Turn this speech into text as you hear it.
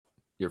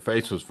Your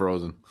face was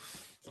frozen.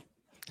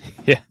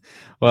 Yeah.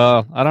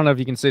 Well, I don't know if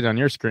you can see it on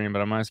your screen,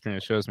 but on my screen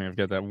it shows me I've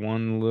got that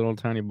one little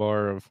tiny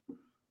bar of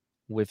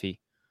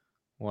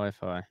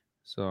Wi-Fi.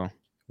 So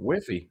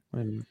Whiffy.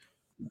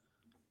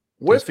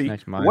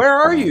 disconnect my Where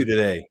are phone. you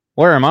today?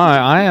 Where am I?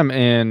 I am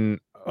in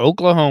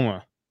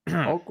Oklahoma.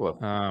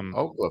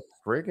 Oklahoma,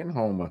 friggin'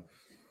 Homa.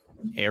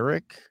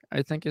 Eric,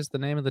 I think is the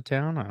name of the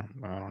town.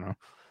 I don't know.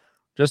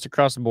 Just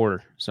across the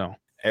border. So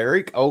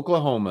Eric,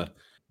 Oklahoma.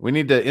 We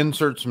need to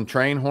insert some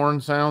train horn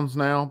sounds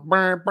now.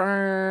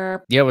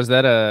 yeah, was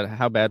that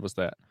how bad was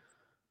that?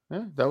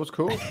 Yeah, that was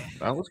cool.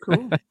 That was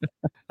cool.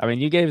 I mean,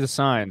 you gave the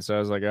sign, so I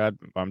was like,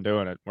 I'm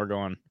doing it. We're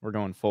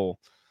going full.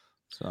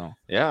 So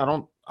yeah,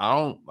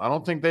 I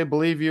don't think they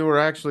believe you were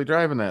actually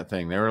driving that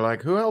thing. They were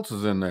like, "Who else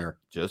is in there?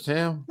 Just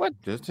him? What?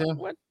 Just him?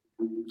 What?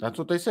 That's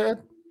what they said.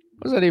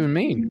 What does that even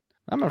mean?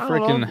 I'm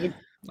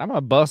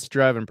a bus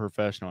driving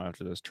professional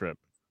after this trip.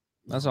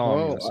 That's all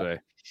I'm gonna say.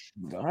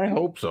 I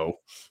hope so.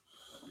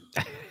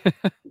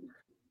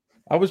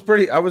 I was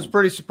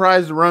pretty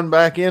surprised to run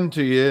back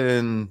into you,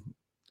 and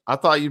I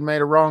thought you'd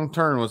made a wrong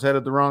turn, was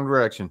headed the wrong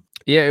direction.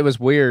 Yeah, it was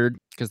weird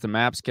because the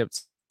maps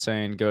kept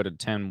saying go to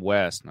 10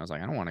 west, and I was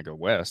like, I don't want to go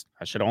west.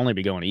 I should only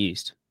be going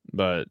east.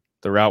 But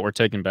the route we're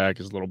taking back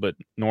is a little bit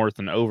north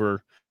and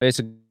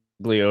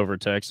basically over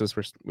Texas.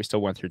 We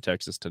still went through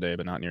Texas today,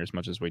 but not near as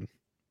much as we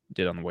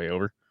did on the way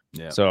over.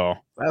 Yeah, so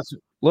that's a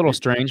little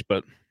strange,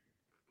 but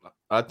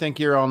I think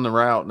you're on the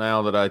route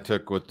now that I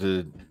took with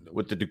the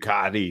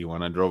Ducati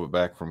when I drove it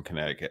back from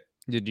Connecticut.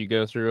 Did you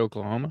go through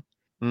Oklahoma?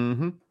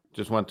 Mm-hmm.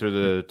 Just went through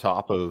the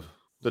top of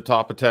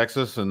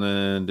Texas, and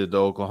then did the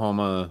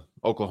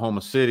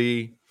Oklahoma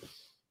City,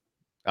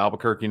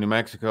 Albuquerque, New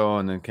Mexico,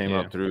 and then came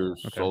up through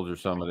Soldier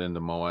Summit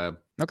into Moab.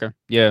 Okay.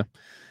 Yeah,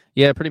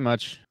 pretty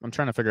much. I'm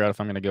trying to figure out if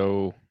I'm going to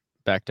go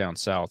back down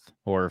south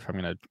or if I'm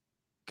going to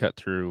cut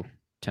through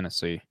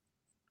Tennessee,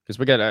 because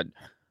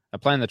I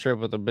planned the trip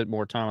with a bit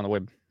more time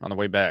on the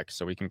way back,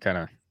 so we can kind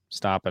of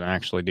stop and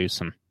actually do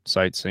some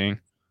sightseeing.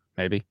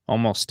 Maybe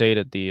almost stayed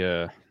at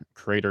the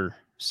Crater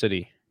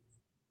City.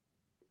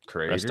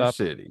 Crater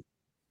City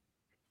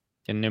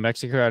in New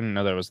Mexico. I didn't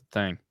know that was a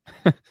thing.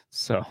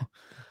 So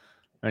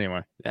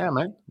anyway, yeah,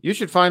 man, you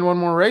should find one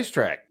more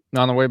racetrack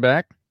on the way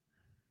back.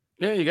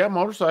 Yeah, you got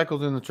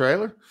motorcycles in the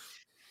trailer.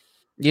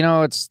 You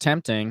know, it's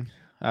tempting.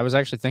 I was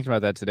actually thinking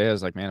about that today. I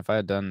was like, man, if I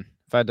had done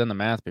the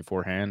math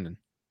beforehand and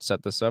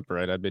set this up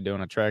right, I'd be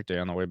doing a track day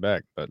on the way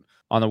back. But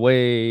on the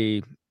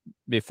way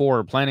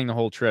before planning the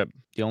whole trip,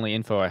 the only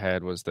info I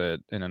had was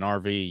that in an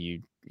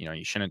RV,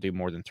 you shouldn't do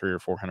more than 300 or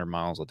 400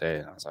 miles a day.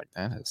 And I was like,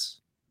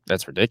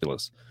 that's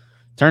ridiculous.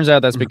 Turns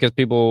out that's because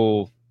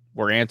people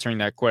were answering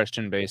that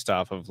question based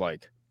off of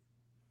like,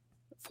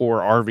 for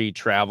RV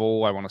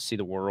travel, I want to see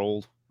the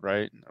world,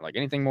 right? Like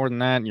anything more than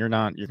that, you're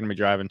going to be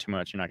driving too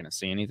much. You're not going to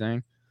see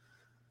anything.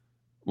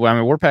 Well, I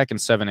mean, we're packing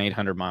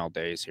 700-800 mile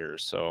days here,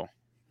 so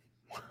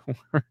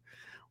we're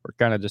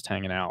kind of just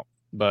hanging out.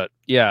 But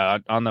yeah,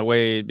 on the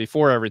way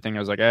before everything, I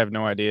was like, I have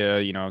no idea,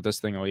 if this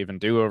thing will even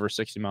do over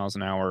 60 miles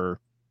an hour,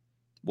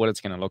 what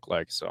it's going to look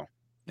like. So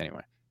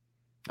anyway,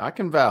 I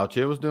can vouch.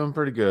 It was doing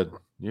pretty good.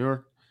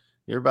 You're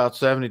about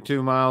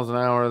 72 miles an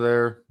hour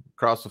there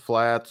across the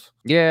flats.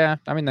 Yeah.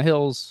 I mean, the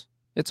hills,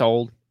 it's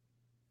old,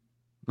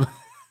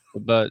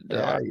 but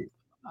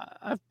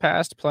I've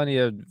passed plenty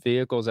of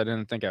vehicles I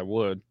didn't think I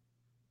would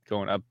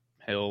going up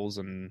hills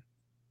and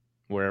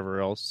wherever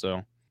else.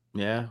 So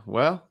yeah,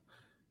 well,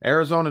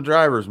 Arizona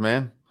drivers,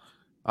 man.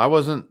 I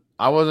wasn't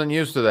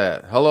used to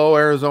that. Hello,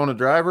 Arizona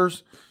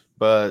drivers.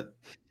 But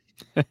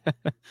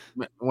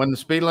when the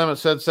speed limit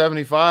said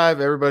 75,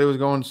 everybody was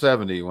going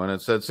 70. When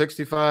it said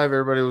 65,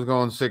 everybody was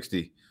going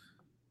 60.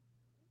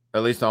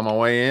 At least on my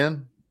way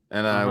in.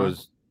 And I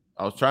was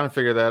trying to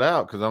figure that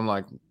out because I'm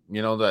like,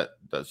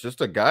 that's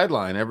just a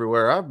guideline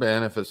everywhere I've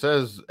been. If it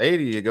says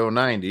 80, you go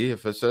 90.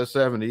 If it says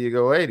 70, you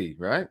go 80,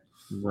 right?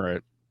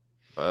 Right.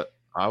 But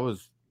I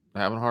was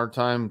having a hard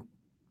time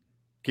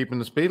keeping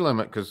the speed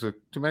limit because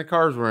too many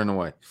cars were in the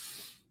way.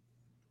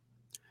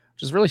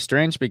 Which is really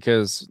strange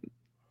because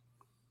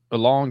a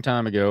long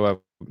time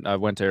ago, I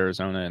went to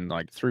Arizona and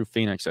like through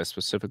Phoenix, I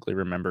specifically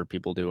remember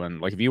people doing,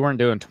 like, if you weren't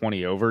doing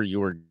 20 over, you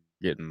were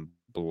getting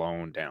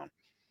blown down.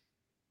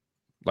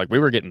 Like we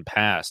were getting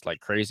passed like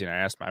crazy. And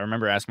I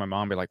remember asking my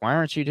mom, be like, why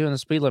aren't you doing the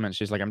speed limit?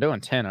 She's like, I'm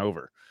doing 10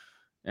 over.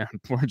 And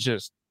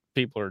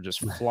people are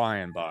just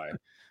flying by.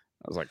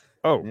 I was like,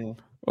 oh,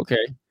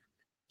 okay.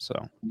 So,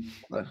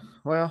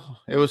 well,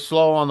 it was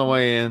slow on the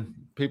way in.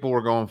 People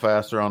were going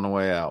faster on the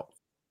way out.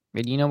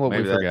 And you know what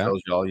we forgot? That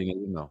tells you all you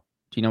need to know.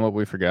 Do you know what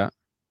we forgot?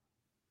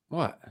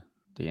 What?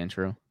 The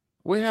intro.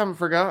 We haven't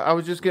forgot. I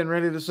was just getting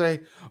ready to say,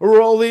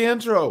 roll the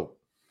intro.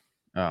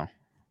 Oh. All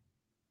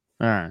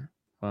right.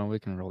 Well, we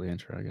can roll the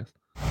intro, I guess.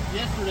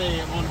 Yesterday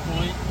at one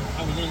point,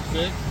 I was in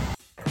sixth.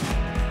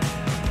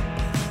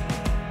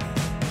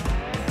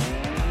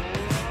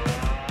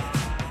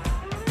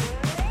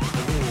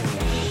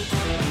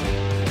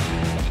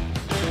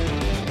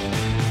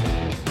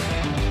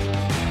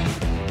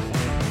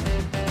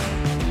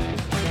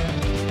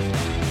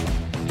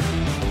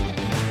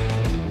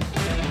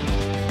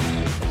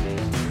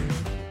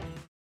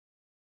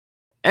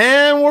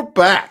 And we're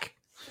back.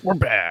 We're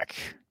back.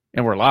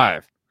 And we're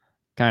live.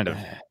 Kind of.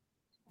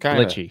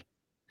 Glitchy.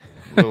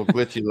 A little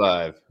glitchy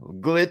live.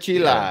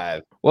 Glitchy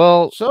live.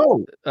 Well,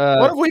 so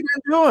what have we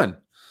been doing?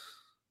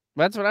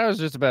 That's what I was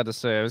just about to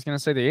say. I was going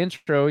to say the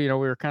intro, we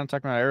were kind of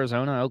talking about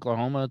Arizona,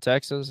 Oklahoma,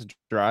 Texas,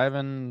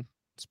 driving,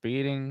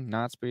 speeding,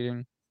 not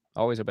speeding,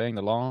 always obeying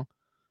the law.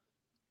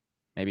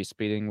 Maybe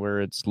speeding where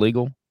it's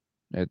legal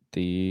at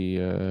the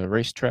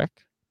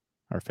racetrack,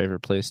 our favorite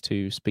place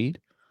to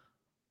speed.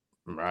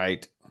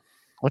 Right.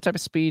 What type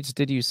of speeds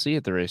did you see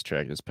at the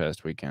racetrack this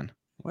past weekend?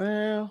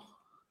 Well,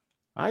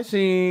 I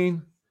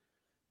seen,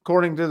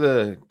 according to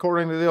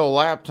the old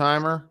lap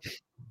timer,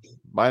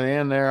 by the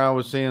end there, I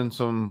was seeing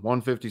some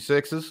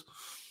 156s.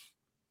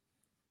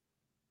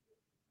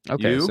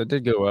 Okay, so it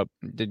did go up.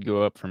 Did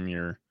go up from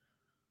your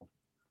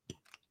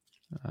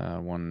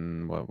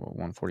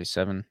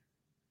 147.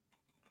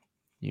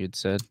 You'd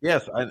said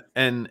yes,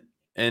 and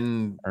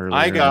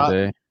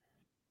earlier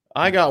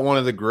I got one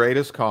of the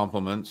greatest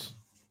compliments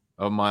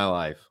of my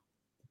life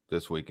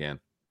this weekend.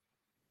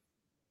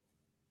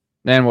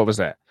 And what was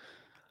that?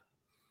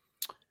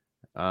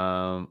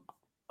 I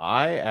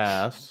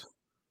asked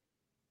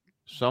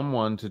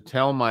someone to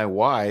tell my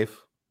wife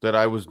that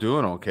I was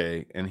doing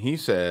okay, and he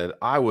said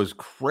I was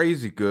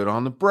crazy good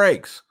on the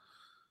brakes.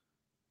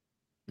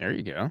 There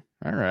you go.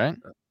 All right.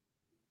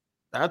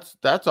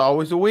 That's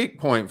always a weak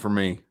point for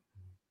me.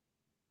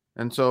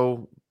 And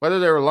so whether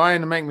they were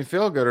lying to make me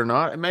feel good or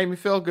not, it made me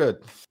feel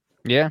good.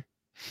 Yeah.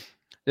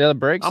 Yeah, the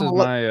brakes is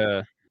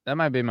my that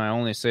might be my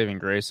only saving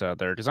grace out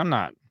there, because I'm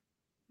not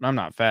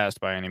fast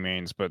by any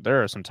means, but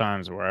there are some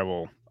times where I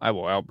will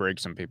outbrake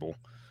some people.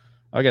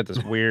 I get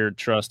this weird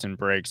trust in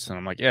brakes, and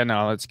I'm like, yeah,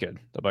 no, that's good.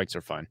 The bikes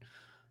are fine.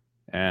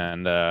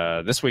 And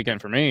this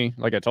weekend for me,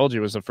 like I told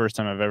you, was the first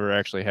time I've ever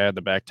actually had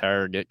the back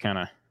tire get kind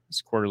of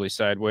quarterly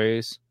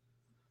sideways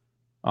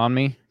on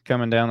me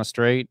coming down the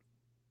straight,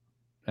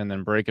 and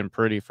then braking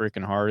pretty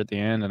freaking hard at the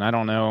end. And I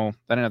don't know,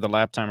 I didn't have the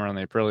lap timer on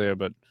the Aprilia,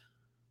 but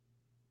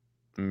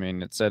I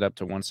mean, it set up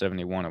to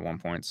 171 at one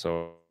point,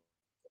 so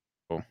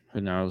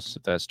who knows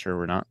if that's true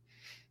or not.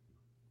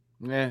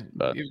 Yeah,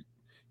 but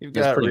you've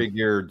got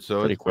re-geared,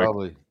 so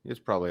it's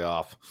probably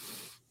off.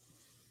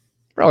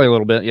 Probably a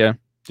little bit, yeah.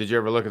 Did you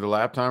ever look at the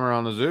lap timer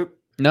on the Zook?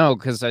 No,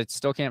 because I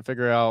still can't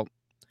figure out.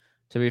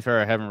 To be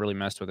fair, I haven't really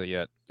messed with it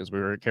yet, because we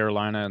were at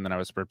Carolina, and then I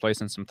was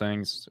replacing some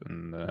things,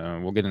 and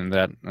we'll get into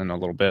that in a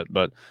little bit.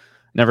 But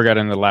never got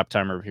into the lap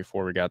timer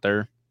before we got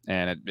there,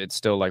 and it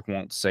still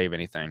won't save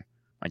anything.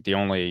 Like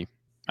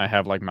I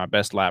have my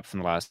best lap from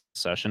the last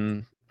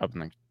session up in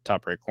the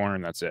top right corner,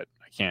 and that's it.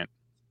 I can't.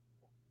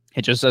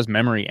 It just says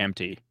memory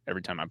empty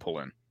every time I pull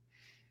in.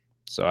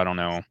 So I don't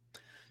know.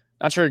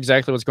 Not sure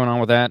exactly what's going on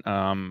with that.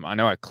 I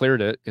know I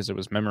cleared it because it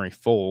was memory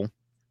full.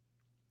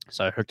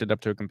 So I hooked it up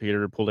to a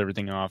computer, pulled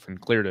everything off, and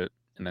cleared it.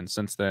 And then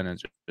since then,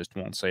 it just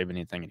won't save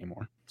anything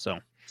anymore. So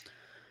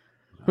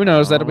who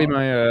knows? That'll be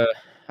my.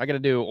 I got to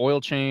do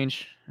oil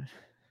change.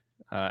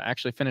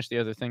 Actually finish the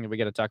other thing that we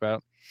got to talk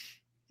about,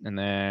 and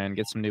then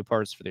get some new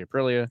parts for the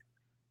Aprilia,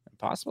 and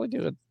possibly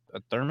do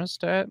a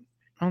thermostat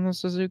on the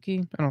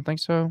Suzuki. I don't think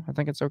so. I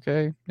think it's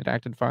okay. It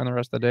acted fine the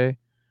rest of the day. I'm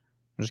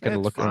just gonna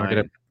look around.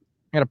 I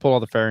gotta pull all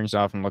the fairings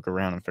off and look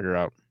around and figure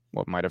out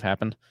what might have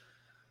happened.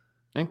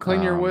 And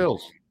clean your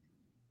wheels.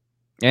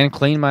 And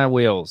clean my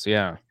wheels,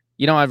 yeah.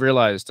 I've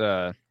realized,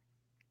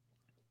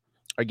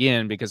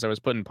 again, because I was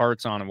putting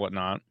parts on and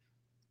whatnot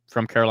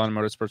from Carolina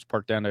Motorsports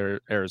Park down to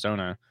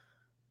Arizona,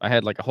 I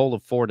had a whole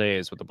of 4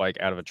 days with the bike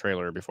out of a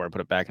trailer before I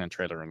put it back in a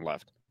trailer and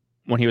left.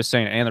 When he was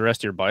saying, and the rest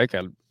of your bike,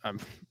 I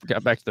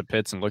got back to the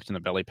pits and looked in the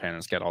belly pan, and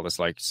it's got all this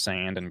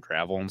sand and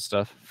gravel and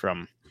stuff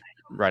from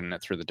riding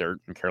it through the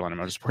dirt in Carolina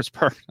Motorsports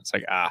Park. It's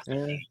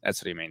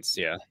that's what he means.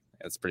 Yeah,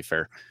 that's pretty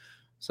fair.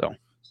 So,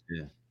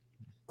 yeah.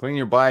 Clean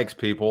your bikes,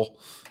 people.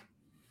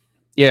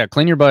 Yeah,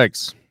 clean your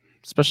bikes,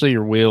 especially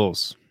your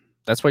wheels.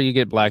 That's why you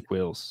get black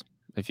wheels.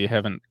 If you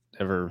haven't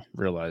ever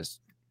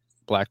realized,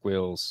 black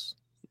wheels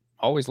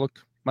always look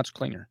much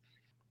cleaner.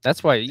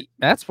 That's why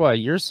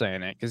you're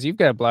saying it, because you've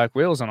got black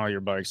wheels on all your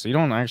bikes, so you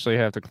don't actually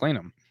have to clean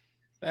them.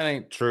 That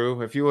ain't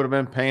true. If you would have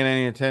been paying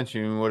any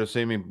attention, you would have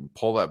seen me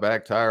pull that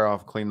back tire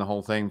off, clean the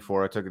whole thing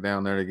before I took it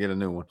down there to get a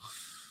new one.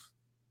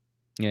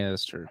 Yeah,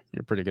 that's true.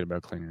 You're pretty good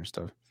about cleaning your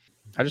stuff.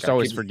 I just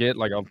always forget.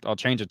 I'll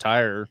change a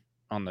tire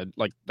on the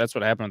that's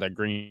what happened with that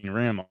green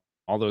rim.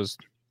 All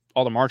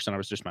the marks on it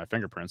was just my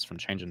fingerprints from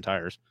changing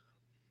tires.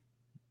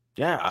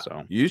 Yeah,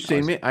 so you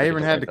see me. I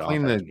even had to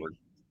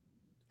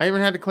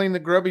clean the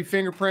grubby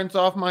fingerprints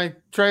off my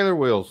trailer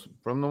wheels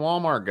from the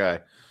Walmart guy.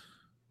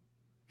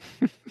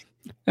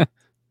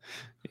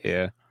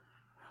 Yeah.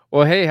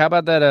 Well, hey, how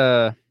about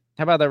that?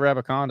 How about that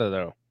Rabaconda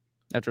though?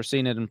 After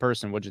seeing it in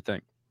person, what'd you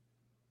think?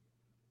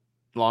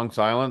 Long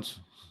silence.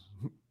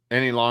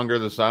 Any longer,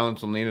 the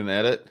silence will need an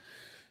edit.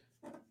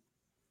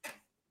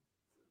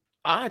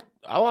 I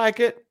like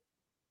it.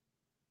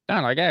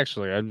 Not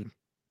actually. I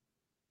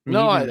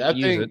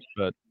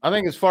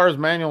think as far as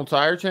manual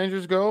tire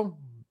changers go,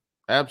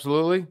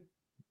 absolutely.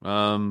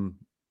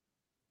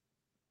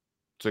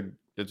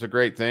 It's it's a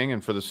great thing,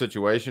 and for the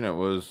situation, it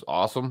was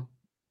awesome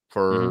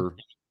for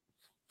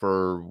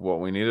what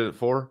we needed it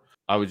for.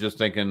 I was just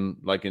thinking,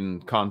 like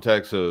in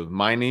context of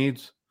my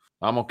needs,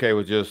 I'm okay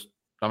with just.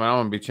 I mean, I'm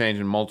gonna be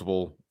changing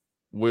multiple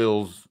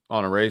wheels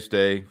on a race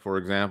day, for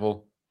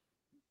example.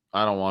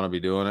 I don't want to be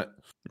doing it.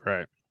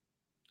 Right.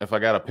 If I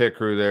got a pit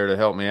crew there to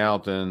help me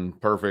out, then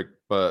perfect.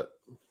 But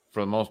for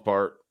the most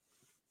part,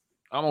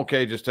 I'm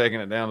okay just taking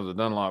it down to the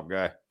Dunlop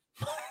guy.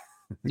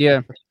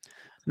 Yeah.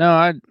 No,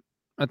 I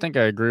think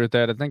I agree with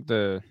that. I think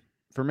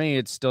for me,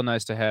 it's still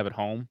nice to have at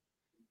home.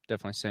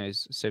 Definitely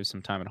save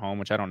some time at home,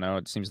 which I don't know.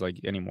 It seems like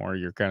anymore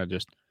you're kind of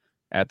just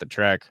at the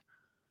track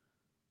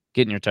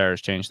getting your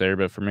tires changed there.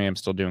 But for me, I'm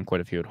still doing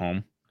quite a few at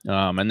home.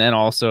 And then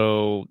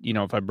also,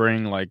 if I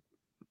bring like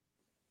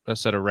a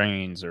set of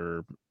reins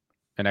or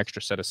an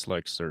extra set of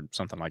slicks or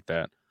something like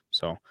that.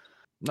 So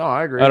no,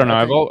 I agree. I don't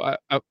know.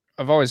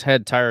 I've always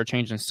had tire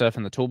changing stuff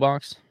in the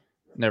toolbox.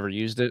 Never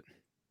used it.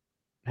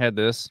 Had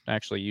this,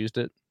 actually used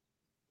it.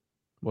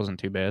 Wasn't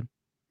too bad.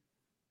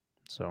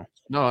 So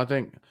no, I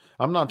think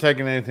I'm not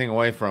taking anything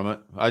away from it.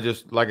 I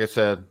just, like I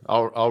said,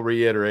 I'll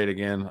reiterate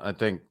again. I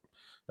think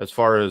as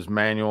far as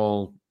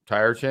manual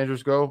tire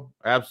changers go,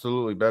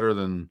 absolutely better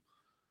than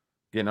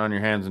getting on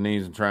your hands and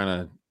knees and trying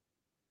to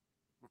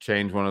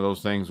change one of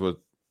those things with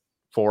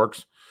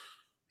forks,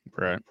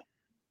 right,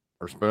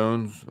 or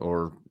spoons,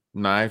 or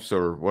knives,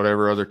 or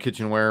whatever other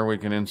kitchenware we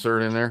can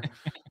insert in there.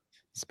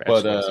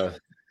 But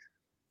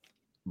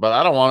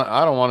I don't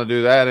want to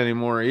do that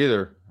anymore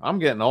either. I'm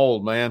getting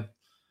old, man.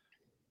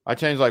 I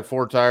changed like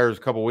 4 tires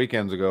a couple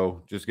weekends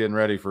ago, just getting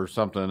ready for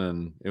something,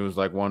 and it was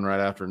like one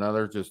right after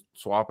another, just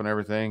swapping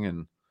everything.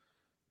 And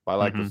by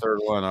like the third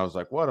one, I was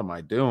like, "What am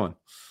I doing?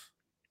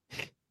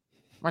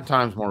 My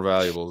time's more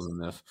valuable than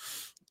this."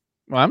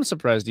 Well, I'm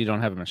surprised you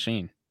don't have a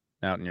machine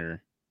out in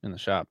the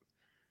shop.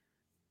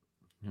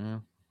 Yeah,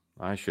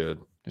 I should.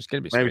 There's got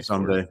to be maybe space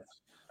someday.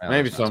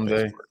 Maybe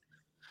someday.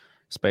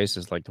 Space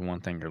is like the one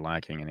thing you're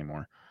lacking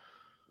anymore.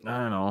 I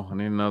don't know. I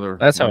need another.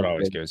 That's how it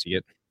always goes.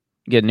 You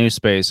get new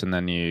space and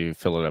then you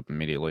fill it up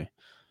immediately.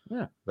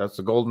 Yeah, that's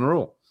the golden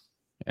rule.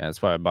 Yeah,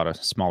 that's why I bought a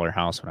smaller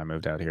house when I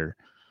moved out here.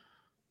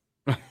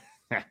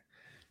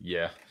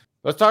 Yeah.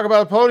 Let's talk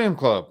about the Podium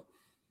Club.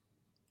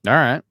 All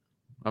right.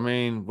 I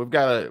mean, we're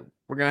gonna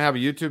have a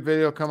YouTube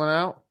video coming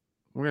out.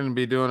 We're gonna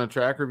be doing a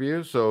track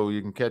review, so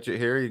you can catch it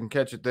here, you can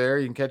catch it there,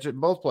 you can catch it in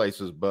both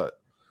places. But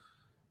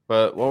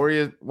what were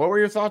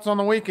your thoughts on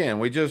the weekend?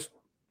 We just,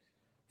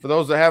 for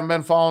those that haven't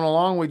been following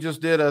along, we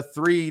just did a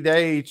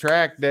 3-day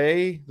track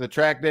day, the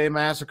Track Day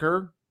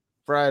Massacre,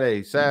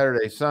 Friday,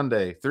 Saturday,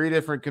 Sunday, 3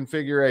 different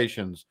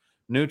configurations.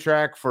 New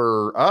track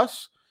for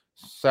us.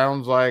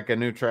 Sounds like a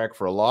new track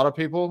for a lot of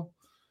people.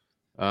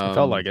 It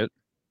felt like it.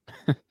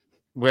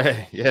 Well,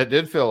 yeah, it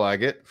did feel like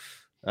it.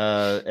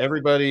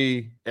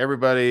 Everybody, I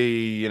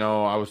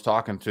was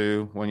talking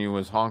to when you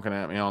was honking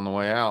at me on the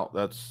way out,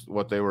 that's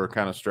what they were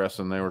kind of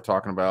stressing. They were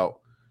talking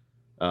about,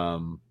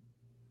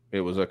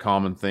 it was a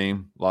common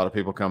theme. A lot of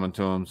people coming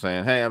to them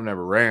saying, "Hey, I've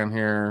never ran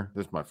here.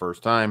 This is my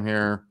first time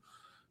here."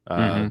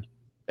 A,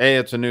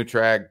 it's a new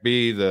track.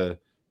 B, the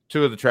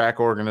 2 of the track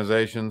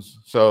organizations.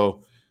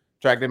 So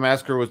Track Day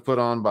Massacre was put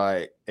on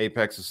by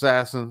Apex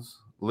Assassins,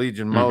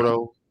 Legion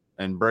Moto,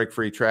 and Break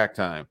Free Track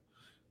Time.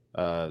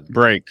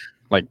 Break,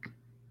 like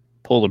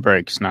pull the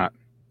brakes, not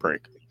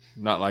break.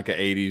 Not like a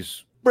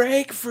 80s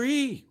break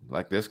free,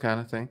 like this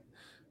kind of thing.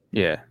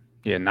 Yeah,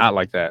 not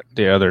like that.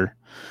 The other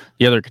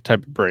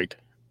type of break.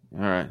 All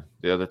right,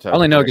 the other type. I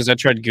only know because I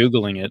tried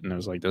Googling it and it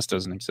was like, this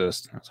doesn't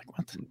exist. And I was like,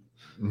 what?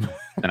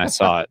 And I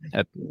saw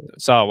it.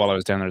 Saw it while I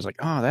was down there. I was like,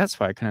 oh, that's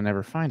why I could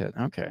never find it.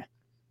 Okay.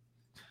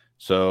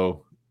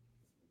 So,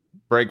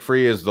 Break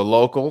Free is the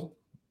local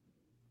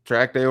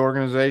track day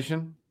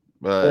organization.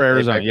 For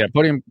Arizona, yeah.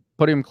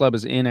 Podium Club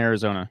is in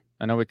Arizona.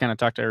 I know we kind of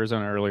talked to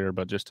Arizona earlier,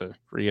 but just to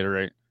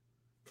reiterate,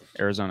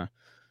 Arizona.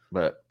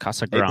 But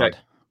Casa Grande.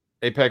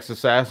 Apex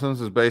Assassins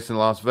is based in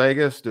Las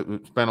Vegas.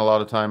 Spent a lot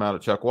of time out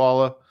at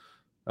Chuckwalla.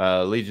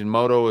 Legion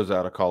Moto is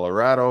out of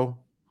Colorado.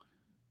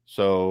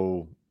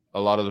 So a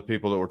lot of the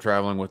people that were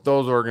traveling with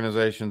those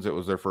organizations, it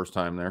was their first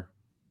time there.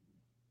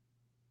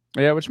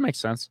 Yeah, which makes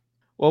sense.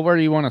 Well, where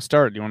do you want to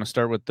start? Do you want to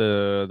start with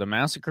the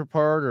Massacre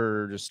part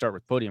or just start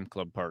with Podium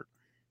Club part?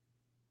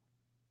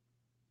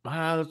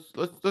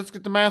 Let's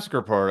get the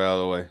Massacre part out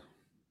of the way.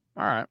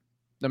 All right.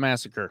 The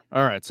Massacre.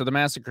 All right. So the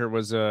Massacre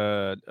was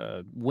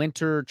a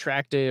winter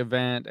track day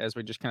event, as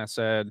we just kind of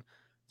said.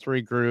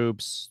 3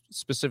 groups,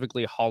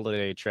 specifically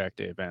holiday track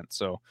day event.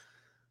 So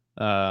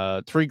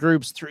 3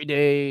 groups, 3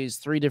 days,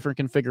 3 different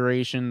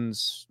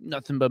configurations,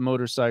 nothing but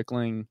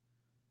motorcycling.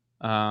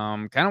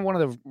 Kind of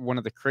one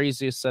of the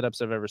craziest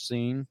setups I've ever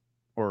seen,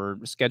 or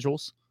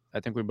schedules. I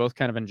think we both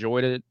kind of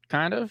enjoyed it,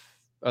 kind of.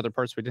 Other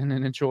parts we didn't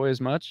enjoy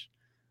as much.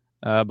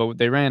 But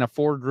they ran a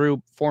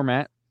 4-group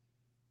format,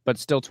 but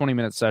still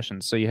 20-minute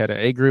sessions. So you had an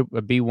A group,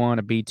 a B1,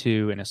 a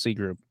B2, and a C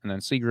group. And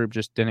then C group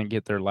just didn't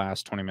get their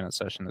last 20-minute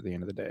session at the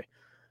end of the day.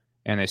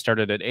 And they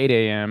started at 8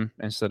 a.m.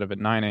 instead of at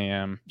 9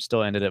 a.m.,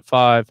 still ended at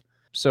 5.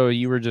 So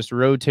you were just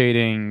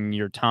rotating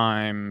your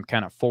time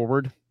kind of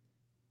forward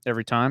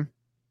every time,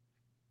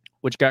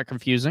 which got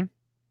confusing.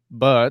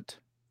 But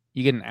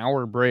you get an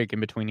hour break in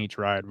between each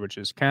ride, which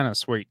is kind of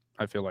sweet.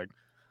 I feel like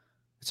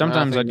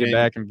sometimes I'd get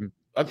back and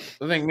I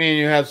think me and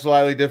you have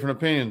slightly different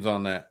opinions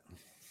on that.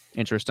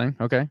 interesting.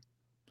 Okay.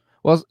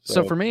 Well,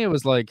 so for me, it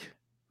was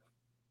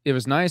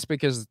nice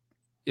because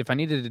if I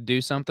needed to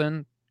do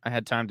something, I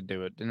had time to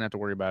do it. Didn't have to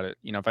worry about it.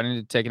 If I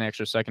needed to take an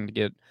extra second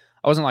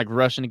I wasn't like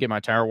rushing to get my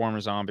tire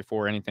warmers on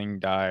before anything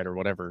died or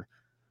whatever.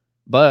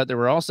 But there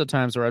were also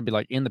times where I'd be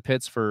like in the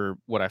pits for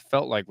what I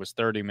felt like was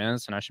 30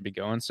 minutes and I should be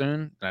going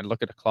soon. And I'd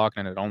look at the clock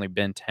and it had only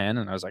been 10.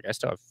 And I was like, I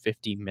still have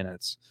 50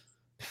 minutes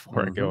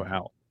before I go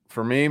out.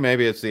 For me,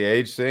 maybe it's the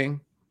age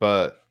thing,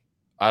 but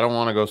I don't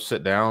want to go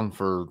sit down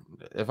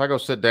if I go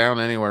sit down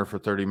anywhere for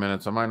 30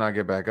 minutes, I might not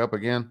get back up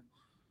again.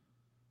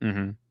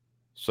 Mm-hmm.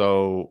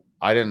 So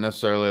I didn't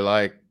necessarily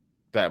like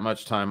that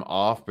much time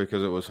off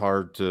because it was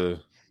hard to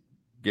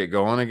get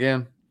going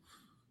again.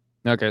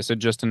 Okay, so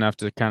just enough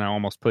to kind of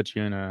almost put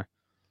you in a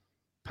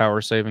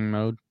power saving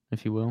mode,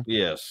 if you will.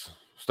 Yes,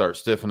 start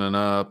stiffening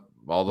up,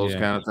 all those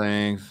kind of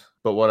things.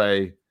 But what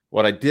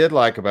I did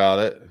like about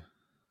it,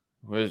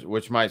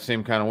 which might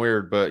seem kind of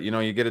weird, but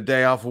you get a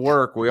day off of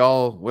work. We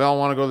all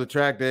want to go to the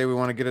track day. We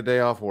want to get a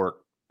day off work,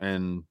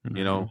 and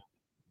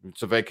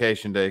it's a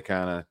vacation day,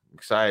 kind of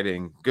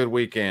exciting, good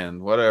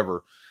weekend,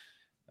 whatever.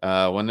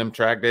 When them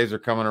track days are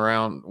coming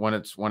around, when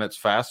it's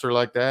faster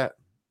like that,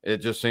 it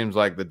just seems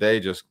like the day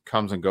just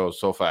comes and goes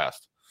so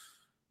fast.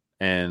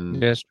 And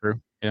yeah, that's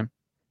true. Yeah.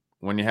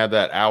 When you had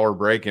that hour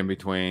break in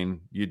between,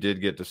 you did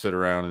get to sit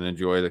around and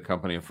enjoy the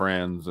company of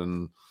friends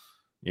and,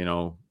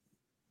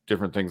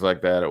 different things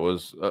like that. It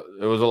was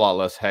a lot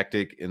less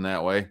hectic in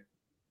that way.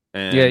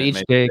 And yeah,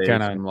 each day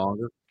kind of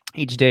longer.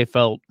 Each day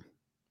felt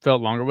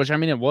longer, which I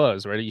mean, it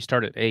was, right? You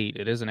start at 8.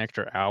 It is an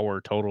extra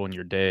hour total in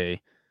your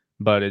day,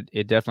 but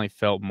it definitely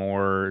felt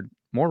more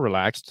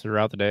relaxed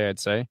throughout the day, I'd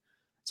say.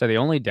 So the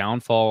only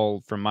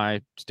downfall from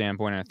my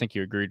standpoint, and I think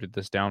you agreed with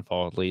this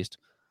downfall at least,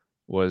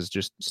 was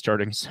just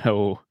starting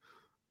so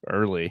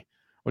early,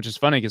 which is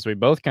funny because we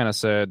both kind of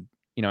said,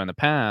 in the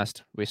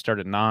past, we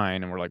started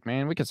 9 and we're like,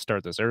 man, we could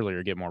start this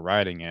earlier, get more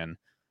riding in. And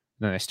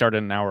then they started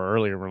an hour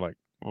earlier. We're like,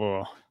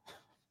 oh,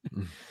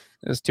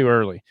 it's too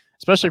early,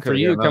 especially for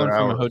you coming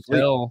from a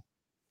hotel.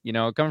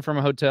 Coming from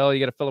a hotel, you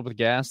got to fill up with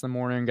gas in the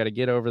morning, got to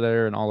get over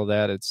there and all of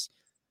that. It's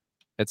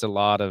a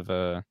lot of,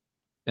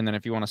 and then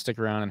if you want to stick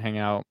around and hang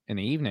out in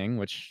the evening,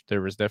 which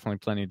there was definitely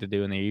plenty to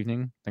do in the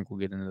evening, I think we'll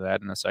get into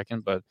that in a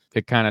second, but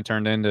it kind of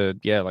turned into,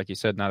 like you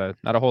said, not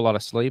a whole lot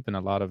of sleep and a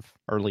lot of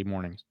early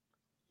mornings.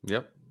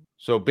 Yep.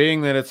 So being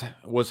that it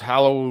was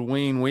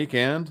Halloween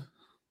weekend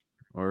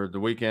or the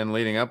weekend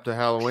leading up to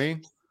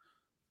Halloween,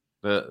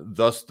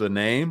 thus the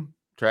name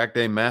Track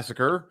Day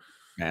Massacre.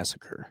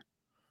 Massacre.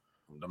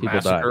 The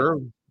Massacre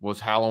was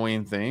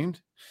Halloween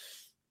themed.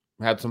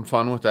 Had some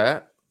fun with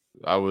that.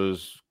 I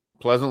was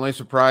pleasantly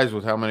surprised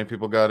with how many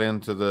people got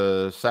into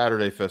the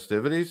Saturday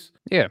festivities.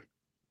 Yeah.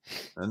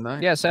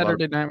 Night. Yeah,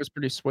 Saturday night was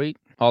pretty sweet.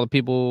 All the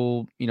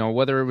people,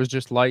 whether it was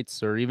just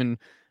lights or even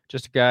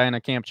just a guy in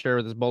a camp chair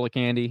with his bowl of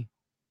candy,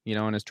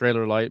 in his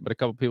trailer light, but a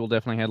couple people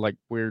definitely had like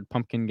weird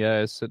pumpkin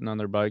guys sitting on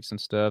their bikes and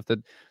stuff.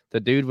 The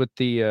dude with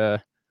the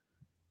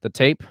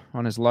tape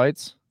on his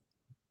lights.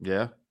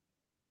 Yeah.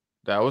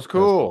 That was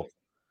cool.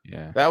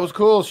 Yeah. That was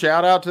cool.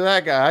 Shout out to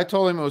that guy. I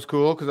told him it was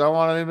cool because I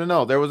wanted him to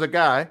know. There was a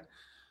guy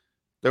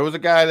there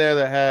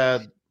that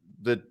had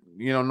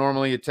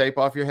normally you tape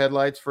off your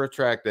headlights for a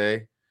track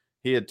day.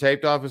 He had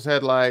taped off his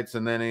headlights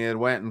and then he had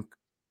went and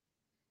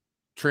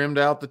trimmed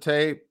out the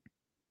tape,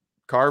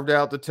 carved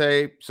out the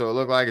tape, so it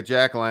looked like a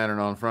jack-o'-lantern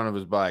on front of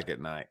his bike at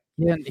night.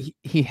 Yeah,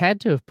 he had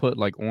to have put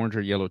like orange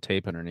or yellow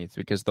tape underneath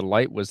because the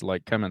light was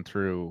like coming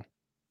through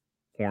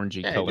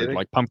orangey colored,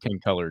 like pumpkin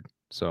colored.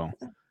 So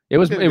it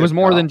was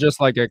more than just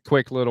like a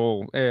quick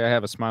little, hey, I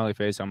have a smiley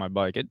face on my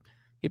bike.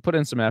 He put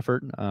in some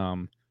effort.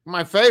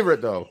 My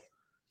favorite though.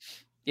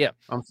 Yeah.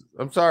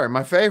 I'm sorry,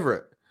 my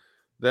favorite.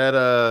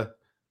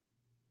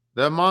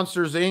 That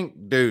Monsters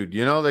Inc. dude,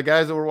 the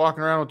guys that were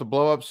walking around with the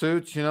blow up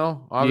suits,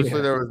 obviously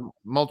there was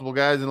multiple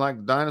guys in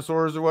like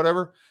dinosaurs or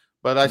whatever,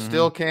 but I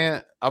still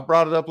can't. I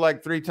brought it up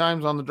like 3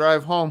 times on the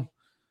drive home.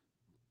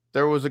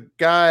 There was a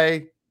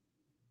guy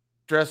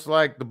dressed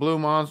like the blue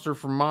monster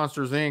from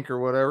Monsters Inc. or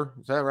whatever.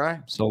 Is that right?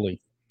 Sully.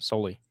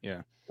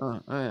 Yeah.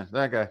 Yeah,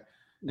 that guy.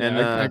 Yeah, and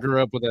I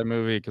grew up with that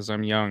movie because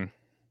I'm young.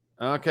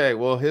 Okay,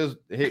 well, he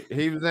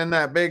was in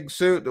that big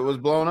suit that was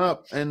blown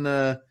up,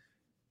 and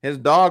his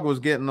dog was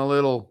getting a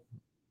little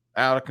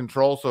out of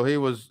control. So he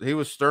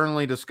was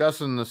sternly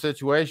discussing the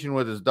situation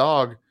with his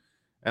dog,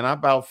 and I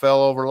about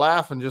fell over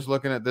laughing just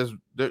looking at this.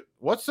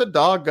 What's the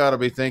dog got to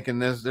be thinking?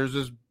 There's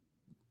this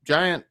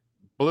giant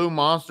blue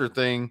monster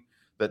thing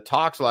that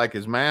talks like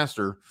his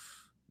master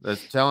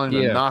that's telling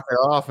him to knock it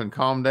off and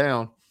calm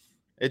down.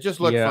 It just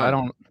looked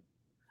fun.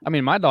 I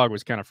mean, my dog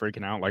was kind of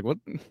freaking out. Like, what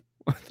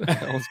the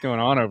hell is going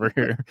on over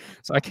here?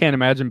 So I can't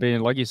imagine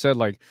being, like you said,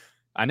 like,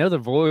 I know the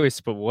voice,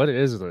 but what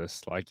is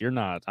this? Like, you're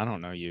not, I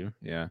don't know you.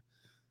 Yeah.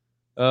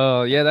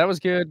 Oh, yeah, that was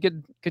good.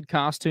 Good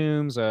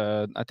costumes.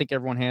 I think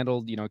everyone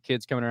handled,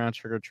 kids coming around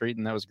trick or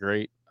treating. That was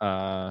great.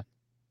 I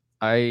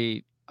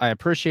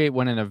appreciate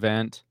when an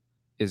event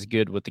is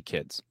good with the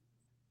kids.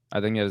 I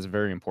think that is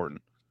very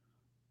important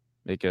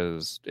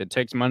because it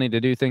takes money to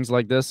do things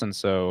like this, and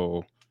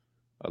so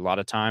a lot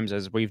of times,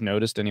 as we've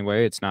noticed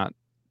anyway, it's not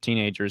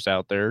teenagers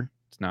out there.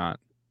 It's not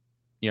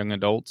young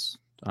adults.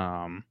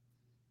 Um,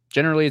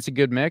 Generally, it's a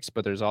good mix,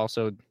 but there's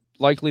also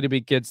likely to be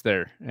kids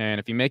there. And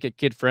if you make it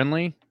kid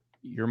friendly,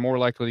 you're more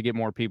likely to get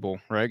more people,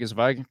 right? Because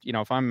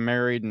if I'm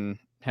married and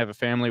have a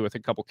family with a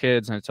couple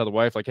kids, and I tell the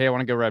wife like, "Hey, I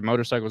want to go ride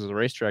motorcycles at the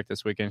racetrack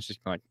this weekend," she's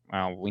like,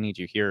 "Wow, we need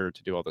you here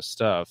to do all this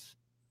stuff,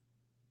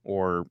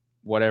 or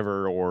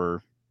whatever."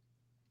 Or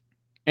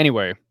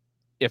anyway,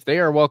 if they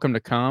are welcome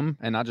to come,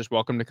 and not just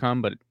welcome to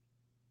come, but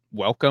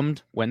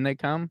welcomed when they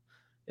come,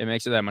 it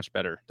makes it that much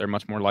better. They're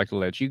much more likely to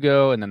let you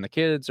go, and then the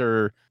kids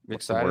are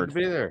Excited to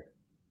be there.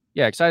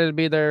 Yeah, excited to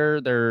be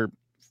there. They're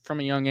from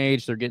a young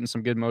age. They're getting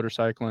some good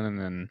motorcycling and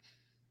then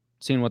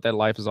seeing what that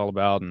life is all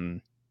about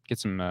and get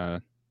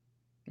some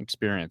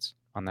experience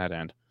on that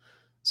end.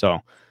 So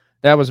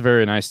that was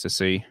very nice to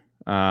see.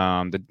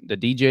 The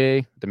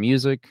DJ, the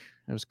music,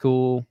 it was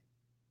cool.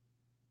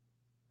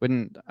 I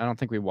don't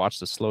think we watched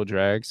the slow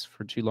drags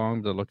for too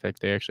long, but it looked like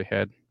they actually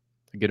had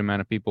a good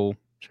amount of people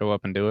show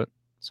up and do it.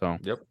 So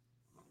Yep.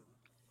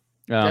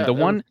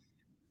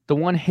 the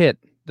one hit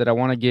that I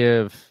want to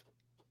give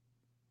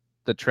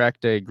the track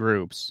day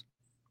groups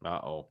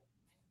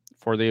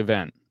for the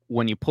event,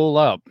 when you pull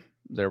up,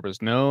 there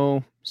was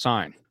no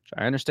sign.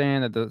 I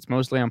understand that that's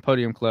mostly on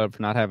Podium Club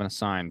for not having a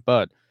sign,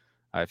 but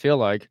I feel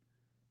like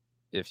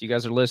if you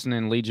guys are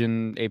listening,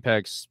 Legion,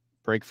 Apex,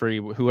 Break Free,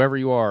 whoever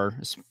you are,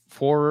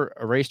 for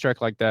a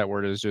racetrack like that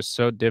where it is just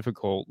so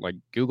difficult, like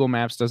Google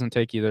Maps doesn't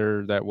take you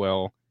there that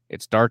well.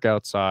 It's dark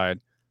outside.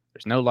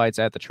 There's no lights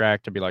at the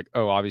track to be like,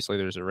 oh, obviously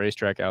there's a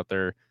racetrack out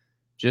there.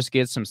 Just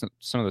get some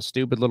of the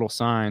stupid little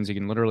signs you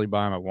can literally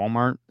buy them at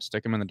Walmart,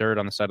 stick them in the dirt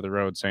on the side of the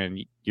road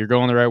saying, you're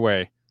going the right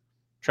way.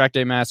 Track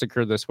Day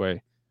Massacre this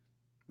way.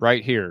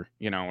 Right here,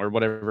 or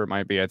whatever it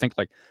might be. I think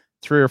like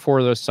 3 or 4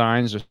 of those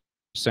signs just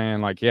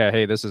saying like, yeah,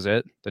 hey, this is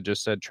it, that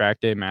just said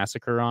Track Day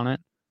Massacre on it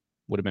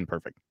would have been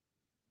perfect.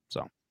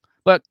 So,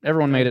 but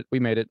everyone made it. We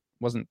made it.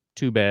 Wasn't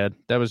too bad.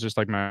 That was just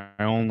like my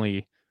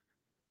only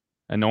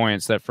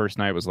annoyance that first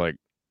night was like,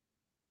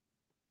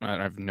 I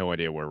have no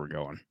idea where we're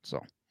going. So,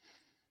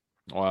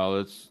 well,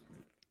 it's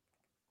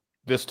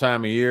this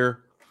time of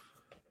year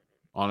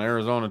on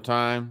Arizona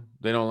time.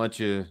 They don't let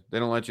you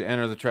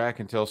enter the track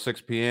until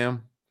 6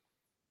 p.m.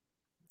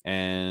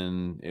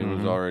 and it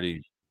was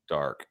already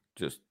dark.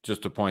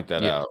 Just to point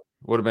that out.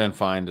 Would have been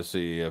fine to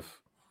see if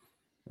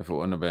it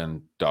wouldn't have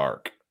been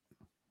dark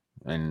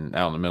and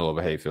out in the middle of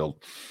a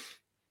hayfield.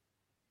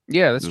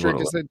 Yeah, that's true,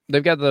 because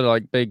they've got the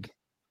like big,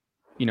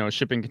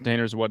 shipping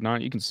containers and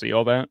whatnot. You can see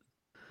all that,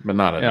 but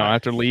not at night.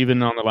 After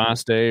leaving on the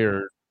last day,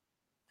 or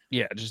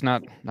just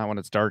not when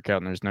it's dark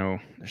out and there's no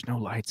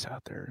lights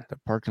out there. The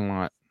parking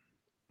lot,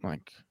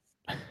 like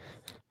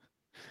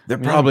there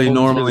probably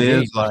normally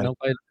is lights.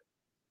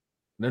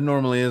 There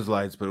normally is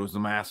lights, but it was the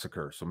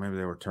massacre, so maybe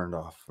they were turned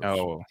off.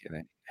 Oh, yeah,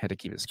 they had to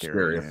keep it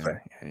scary.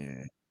 Effect.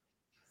 Yeah.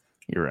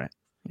 You're right.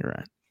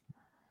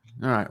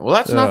 All right. Well,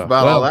 that's enough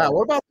about all that.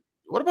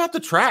 What about the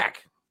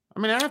track?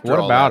 I mean, after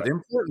all that, the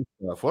important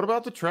stuff. What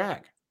about the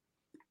track?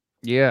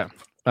 Yeah.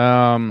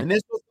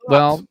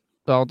 Well,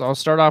 I'll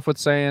start off with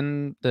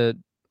saying that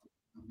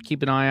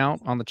keep an eye out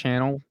on the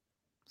channel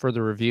for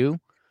the review.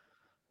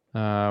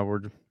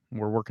 We're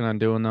working on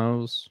doing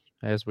those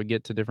as we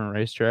get to different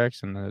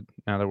racetracks, and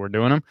now that we're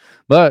doing them.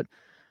 But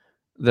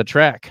the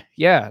track,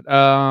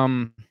 I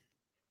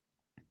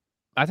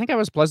think I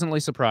was pleasantly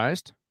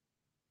surprised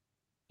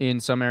in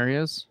some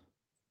areas.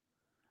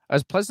 I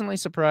was pleasantly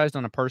surprised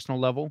on a personal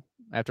level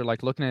after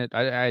like looking at.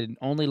 I had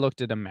only looked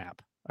at a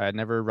map. I had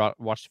never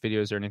watched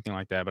videos or anything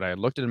like that, but I had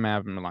looked at a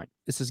map and been like,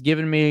 this is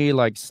giving me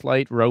like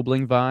slight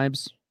Roebling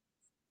vibes.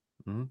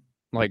 Mm-hmm.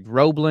 Like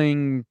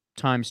Roebling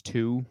times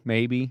 2,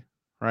 maybe,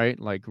 right?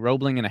 Like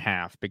Roebling and a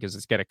half, because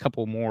it's got a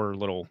couple more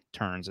little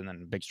turns and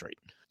then a big straight.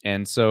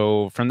 And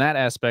so from that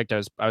aspect, I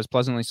was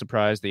pleasantly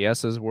surprised. The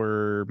S's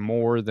were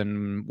more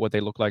than what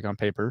they look like on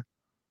paper.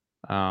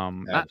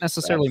 Not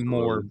necessarily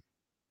more,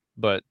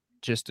 but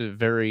just a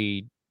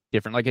very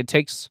different. Like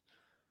it's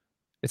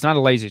not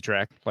a lazy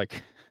track.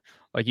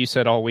 Like you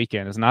said all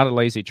weekend, it's not a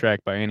lazy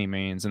track by any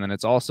means. And then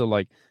it's also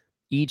like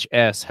each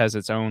S has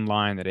its own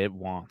line that it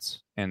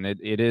wants. And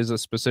it is a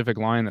specific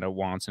line that it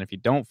wants. And if you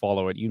don't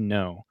follow it,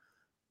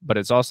 but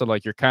it's also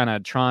like you're kind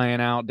of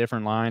trying out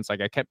different lines.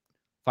 Like I kept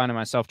finding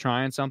myself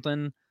trying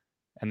something,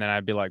 and then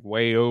I'd be like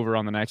way over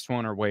on the next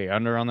one or way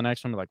under on the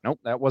next one. Like, nope,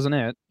 that wasn't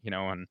it,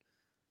 and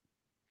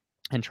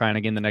trying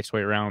again the next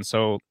way around.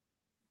 So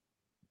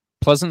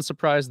pleasant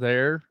surprise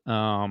there.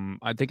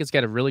 I think it's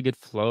got a really good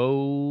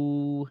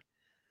flow.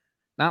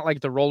 Not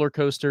like the roller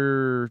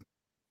coaster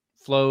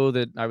flow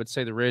that I would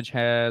say the Ridge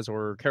has,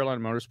 or Carolina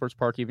Motorsports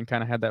Park even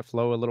kind of had that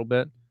flow a little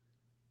bit,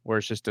 where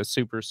it's just a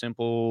super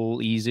simple,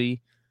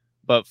 easy,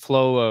 but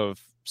flow of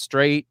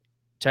straight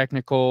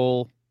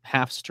technical,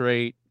 half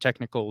straight,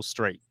 technical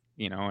straight,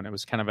 and it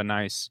was kind of a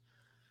nice,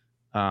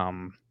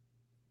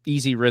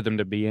 easy rhythm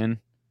to be in.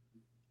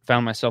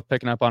 Found myself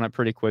picking up on it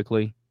pretty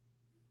quickly,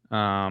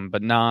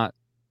 but not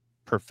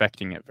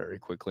perfecting it very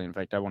quickly. In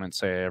fact, I wouldn't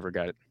say I ever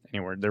got it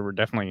anywhere. There were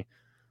definitely,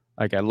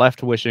 I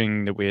left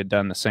wishing that we had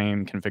done the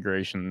same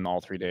configuration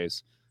all 3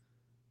 days,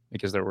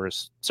 because there were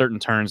certain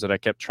turns that I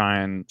kept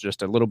trying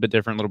just a little bit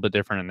different,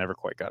 and never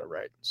quite got it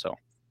right. So,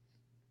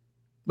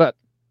 but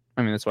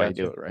I mean, that's why you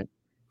do it, right?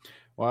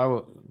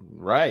 Well,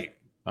 right.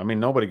 I mean,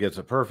 nobody gets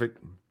it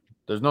perfect.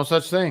 There's no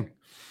such thing.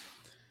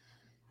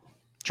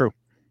 True.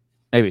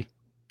 Maybe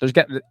there's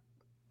got to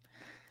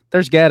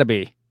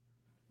be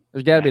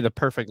the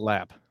perfect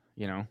lap,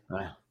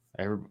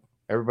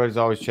 Everybody's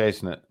always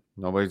chasing it.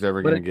 Nobody's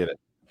ever going to get it.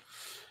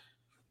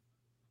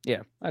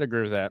 Yeah, I'd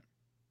agree with that.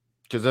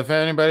 Because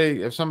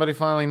if somebody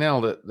finally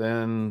nailed it,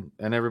 and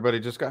everybody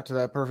just got to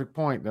that perfect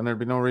point, then there'd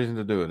be no reason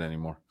to do it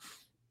anymore.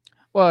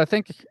 Well, I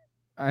think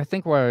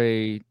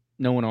why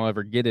no one will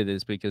ever get it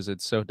is because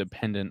it's so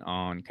dependent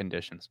on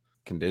conditions.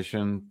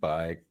 Condition,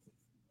 bike.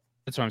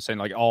 That's what I'm saying.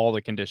 Like all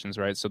the conditions,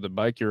 right? So the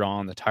bike you're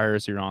on, the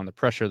tires you're on, the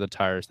pressure of the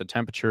tires, the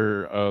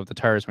temperature of the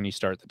tires when you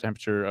start, the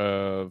temperature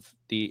of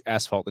the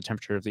asphalt, the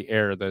temperature of the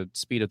air, the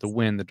speed of the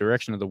wind, the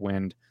direction of the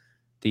wind,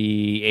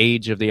 the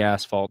age of the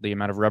asphalt, the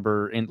amount of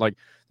rubber in,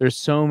 there's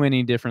so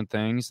many different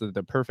things that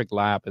the perfect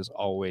lap is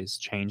always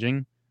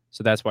changing.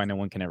 So that's why no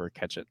one can ever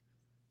catch it.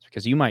 It's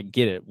because you might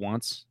get it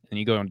once and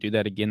you go and do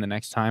that again the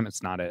next time.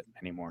 It's not it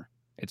anymore.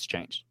 It's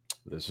changed.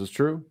 This is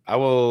true. I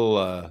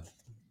will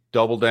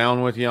double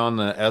down with you on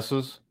the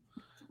S's.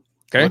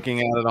 Okay.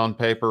 Looking at it on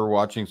paper,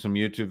 watching some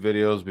YouTube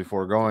videos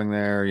before going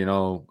there,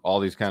 all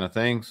these kind of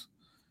things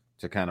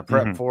to kind of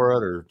prep for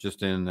it, or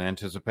just in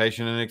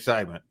anticipation and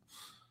excitement.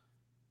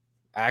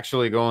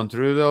 Actually going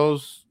through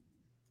those,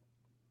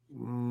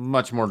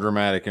 much more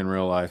dramatic in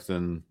real life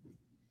than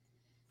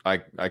I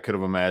could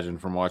have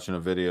imagined from watching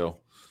a video.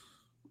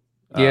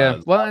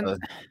 Yeah.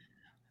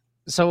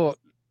 So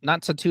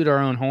not to toot our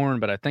own horn,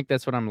 but I think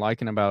that's what I'm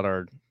liking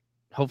about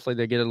hopefully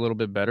they get a little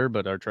bit better,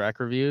 but our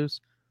track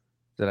reviews,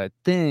 that I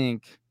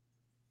think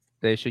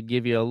they should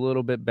give you a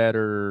little bit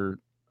better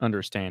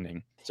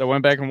understanding. So I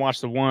went back and watched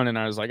the one, and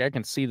I was like, I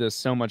can see this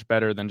so much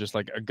better than just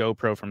like a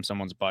GoPro from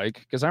someone's bike.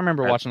 Because I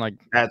remember watching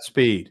at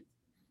speed.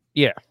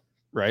 Yeah,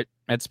 right,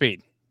 at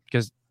speed.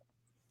 Because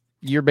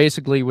you're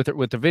basically with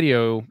the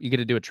video, you get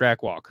to do a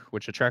track walk,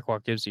 which a track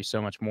walk gives you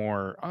so much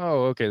more.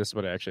 Oh, okay, this is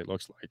what it actually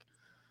looks like.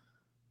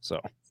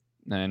 So,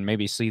 and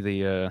maybe see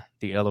the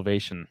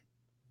elevation.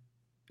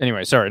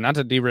 Anyway, sorry, not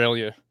to derail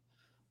you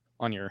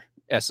on your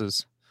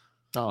S's.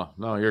 Oh,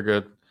 no, you're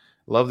good.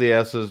 Love the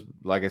S's.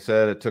 Like I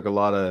said, it took a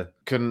lot of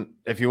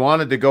if you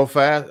wanted to go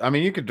fast, I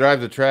mean, you could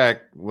drive the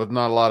track with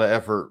not a lot of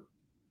effort,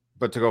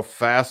 but to go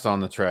fast on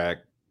the track,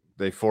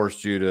 they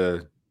forced you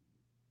to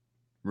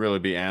really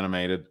be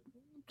animated,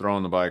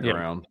 throwing the bike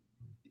around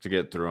to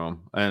get through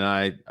them. And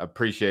I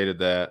appreciated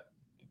that,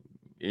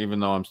 even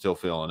though I'm still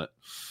feeling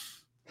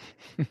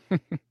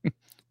it.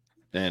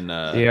 And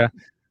yeah,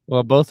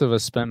 well, both of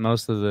us spent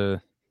most of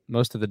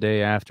the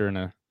day after in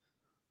a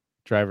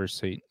driver's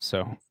seat,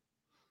 so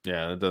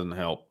yeah, that doesn't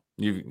help.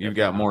 You've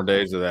got more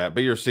days of that,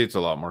 but your seat's a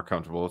lot more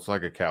comfortable. It's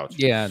like a couch.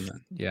 Yeah,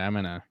 I'm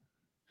in a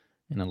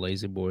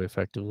lazy boy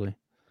effectively.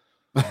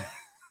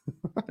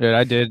 Yeah,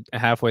 I did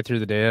halfway through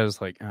the day. I was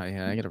like, oh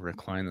yeah, I got to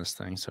recline this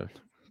thing. So I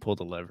pulled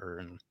the lever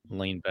and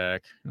leaned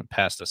back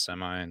past a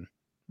semi, and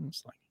it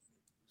was like,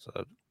 so.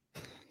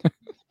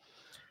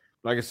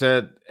 Like I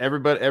said,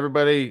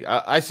 everybody.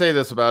 I say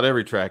this about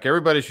every track.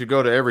 Everybody should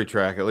go to every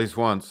track at least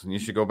once, and you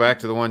should go back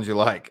to the ones you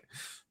like.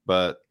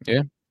 But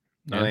yeah.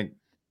 I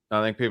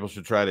think people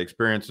should try to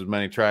experience as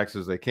many tracks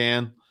as they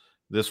can.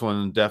 This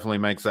one definitely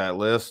makes that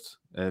list.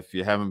 If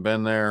you haven't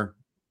been there,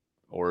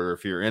 or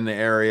if you're in the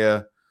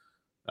area,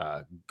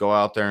 go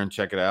out there and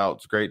check it out.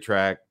 It's a great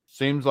track.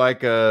 Seems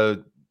like at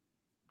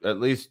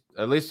least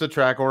the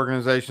track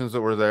organizations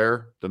that were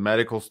there, the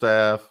medical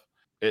staff,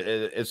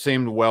 it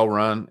seemed well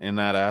run in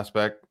that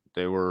aspect.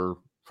 They were,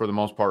 for the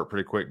most part,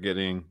 pretty quick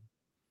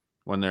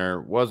when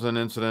there was an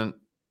incident,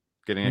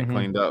 getting it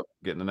cleaned up,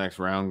 getting the next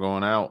round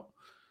going out.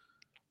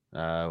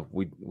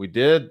 We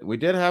did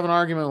have an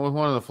argument with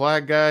one of the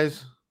flag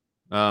guys,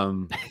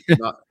 not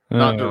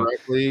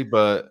directly,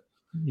 but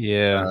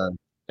yeah.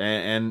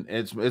 And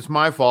it's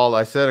my fault.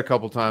 I said a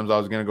couple times I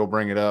was going to go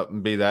bring it up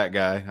and be that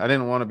guy. I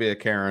didn't want to be a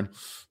Karen,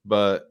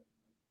 but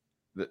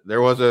there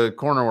was a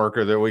corner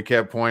worker that we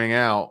kept pointing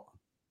out.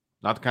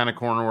 Not the kind of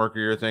corner worker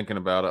you're thinking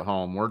about at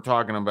home. We're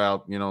talking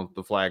about,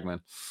 the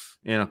flagman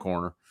in a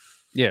corner.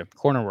 Yeah,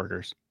 corner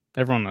workers.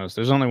 Everyone knows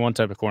there's only one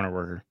type of corner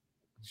worker.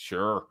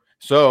 Sure.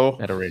 So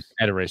at a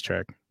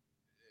racetrack.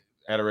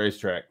 At a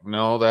racetrack.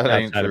 No, that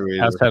ain't true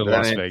either. Outside of that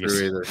Las ain't Vegas.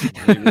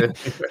 True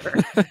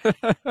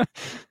either.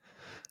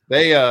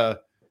 They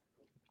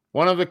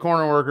one of the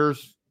corner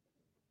workers,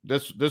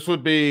 this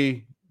would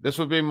be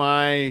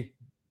my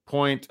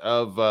point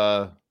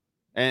of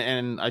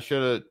and I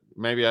should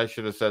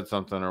have said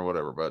something or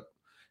whatever, but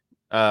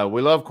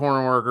we love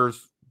corner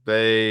workers.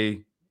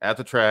 They at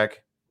the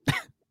track,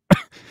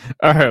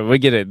 All right, we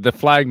get it. The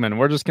flagman.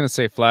 We're just gonna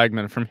say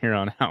flagman from here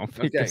on out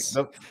Okay, because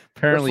the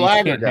apparently you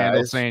flagger can't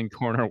handle guys. saying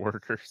corner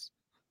workers.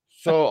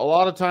 So a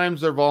lot of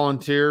times they're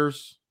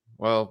volunteers.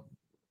 Well,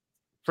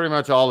 pretty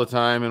much all the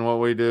time in what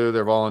we do,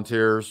 they're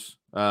volunteers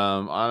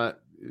on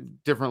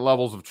different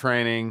levels of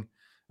training.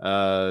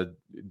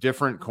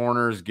 Different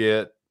corners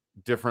get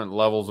different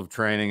levels of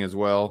training as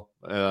well.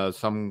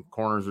 Some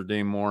corners are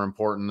deemed more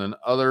important than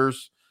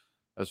others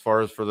as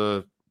far as for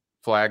the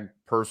flag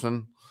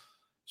person.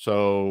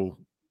 So,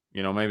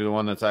 maybe the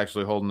one that's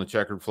actually holding the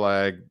checkered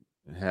flag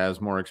has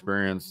more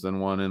experience than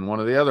one in one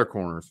of the other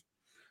corners.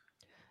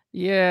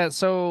 Yeah,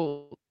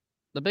 so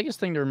the biggest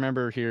thing to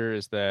remember here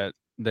is that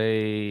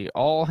they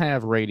all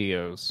have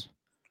radios.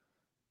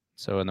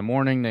 So in the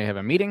morning they have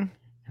a meeting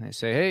and they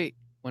say, "Hey,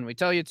 when we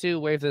tell you to,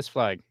 wave this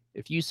flag.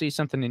 If you see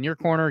something in your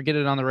corner, get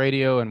it on the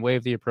radio and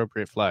wave the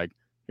appropriate flag.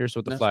 Here's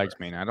what the flags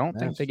mean." I don't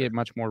think they get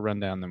much more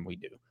rundown than we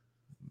do.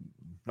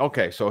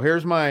 Okay, so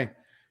here's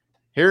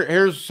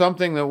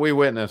something that we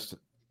witnessed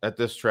at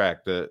this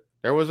track, that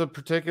there was a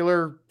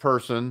particular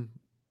person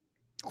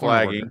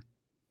flagging,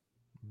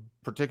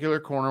 particular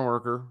corner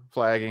worker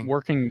flagging,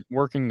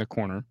 working the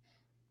corner,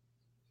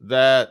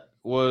 that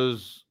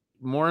was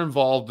more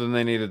involved than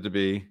they needed to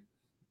be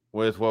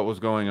with what was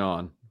going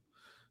on.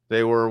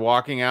 They were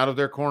walking out of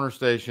their corner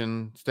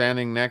station,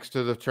 standing next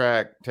to the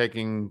track,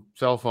 taking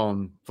cell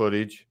phone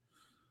footage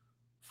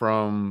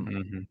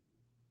from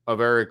a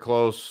very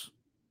close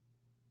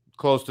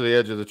to the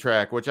edge of the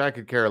track, which I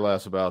could care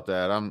less about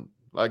that. I'm,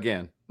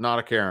 again, not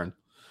a Karen.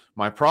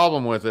 My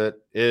problem with it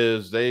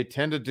is they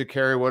tended to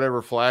carry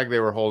whatever flag they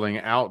were holding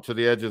out to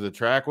the edge of the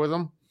track with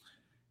them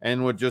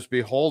and would just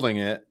be holding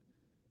it,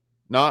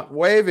 not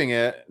waving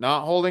it,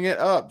 not holding it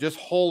up, just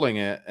holding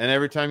it. And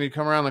every time you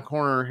come around the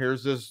corner,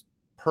 here's this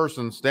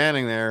person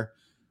standing there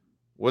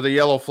with a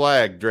yellow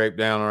flag draped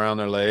down around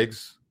their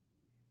legs.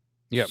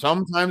 Yep.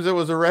 Sometimes it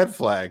was a red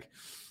flag.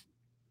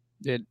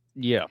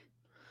 Yeah.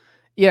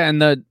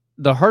 And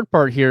the hard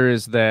part here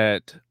is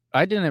that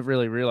I didn't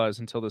really realize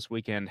until this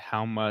weekend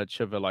how much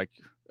of a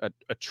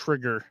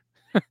trigger.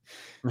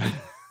 I'm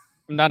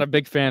not a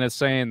big fan of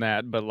saying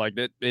that, but like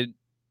it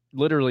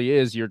literally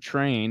is. You're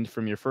trained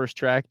from your first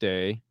track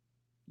day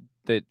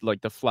that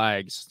like the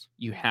flags,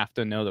 you have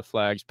to know the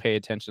flags, pay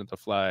attention to the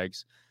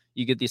flags.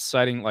 You get these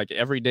sighting, like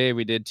every day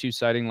we did 2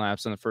 sighting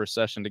laps in the first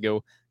session to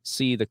go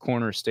see the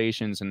corner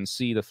stations and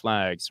see the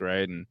flags,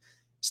 right? And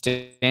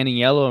standing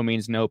yellow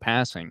means no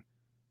passing.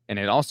 And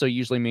it also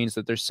usually means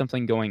that there's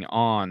something going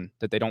on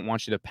that they don't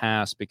want you to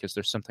pass because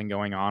there's something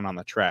going on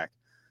the track.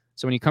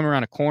 So when you come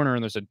around a corner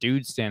and there's a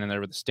dude standing there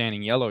with a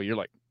standing yellow, you're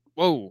like,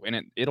 whoa,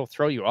 and it'll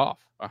throw you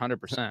off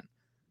 100%.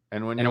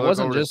 And when you look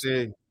over to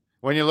see,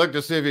 when you look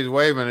to see if he's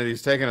waving it,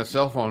 he's taking a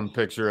cell phone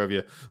picture of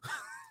you.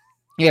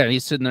 Yeah,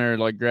 he's sitting there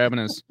like grabbing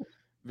his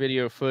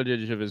video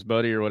footage of his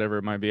buddy or whatever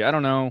it might be. I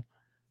don't know.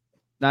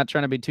 Not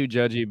trying to be too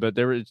judgy, but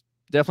there was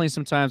definitely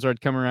some times where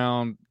I'd come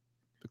around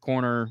the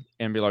corner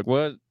and be like,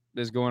 what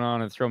is going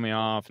on, and throw me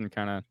off and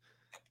kind of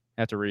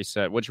have to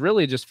reset, which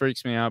really just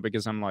freaks me out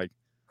because I'm like,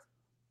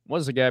 what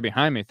is the guy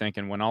behind me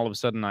thinking when all of a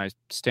sudden I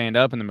stand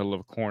up in the middle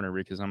of a corner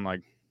because I'm like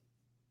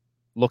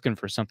looking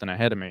for something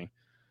ahead of me.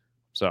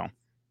 So,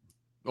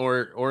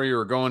 or you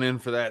were going in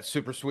for that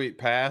super sweet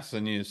pass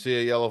and you see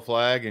a yellow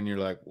flag and you're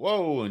like,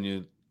 whoa, and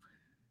you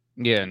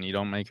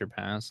don't make your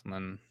pass, and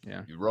then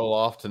you roll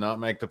off to not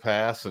make the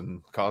pass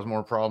and cause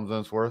more problems than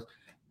it's worth.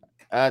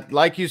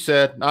 Like you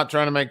said, not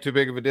trying to make too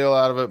big of a deal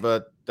out of it,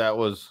 but that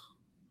was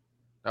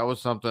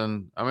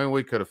something. I mean,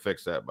 we could have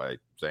fixed that by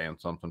saying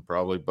something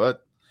probably,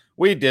 but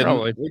we didn't.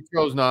 Probably. We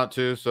chose not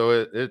to, so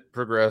it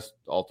progressed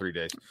all 3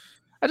 days.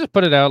 I just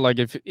put it out like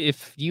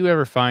if you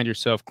ever find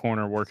yourself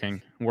corner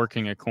working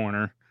a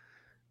corner,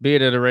 be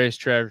it at a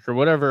racetrack or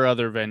whatever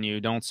other venue,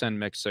 don't send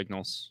mixed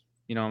signals.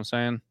 You know what I'm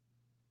saying?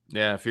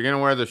 Yeah, if you're gonna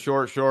wear the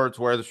short shorts,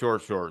 wear the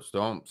short shorts.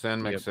 Don't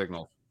send mixed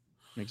signals.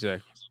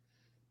 Exactly.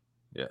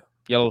 Yeah.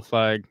 Yellow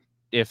flag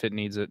if it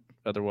needs it.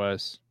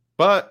 Otherwise,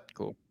 but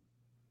cool.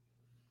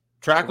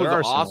 Track was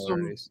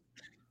awesome.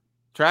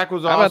 Track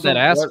was awesome. How about that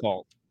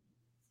asphalt?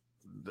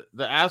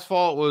 The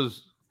asphalt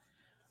was.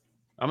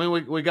 I mean,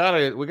 we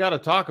gotta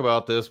talk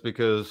about this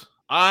because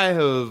I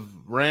have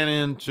ran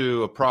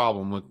into a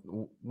problem with.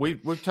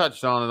 We've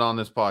touched on it on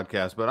this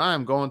podcast, but I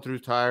am going through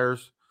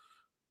tires.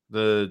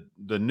 The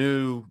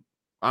new.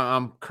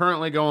 I'm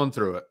currently going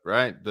through it.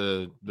 Right,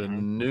 the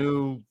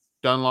new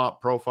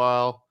Dunlop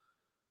profile.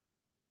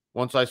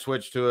 Once I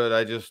switched to it,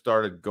 I just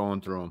started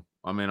going through them.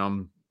 I mean,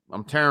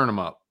 I'm tearing them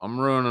up. I'm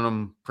ruining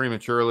them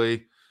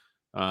prematurely.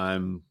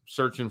 I'm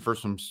searching for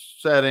some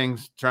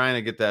settings, trying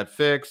to get that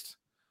fixed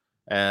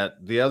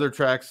at the other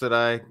tracks that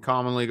I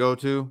commonly go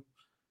to.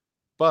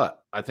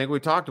 But I think we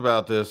talked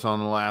about this on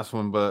the last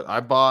one, but I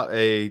bought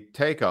a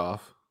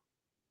takeoff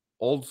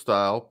old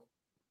style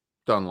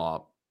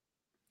Dunlop.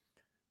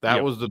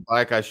 That was the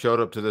bike I showed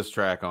up to this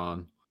track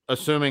on,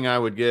 assuming I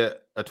would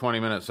get a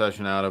 20-minute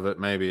session out of it,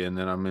 maybe, and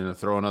then I'm going to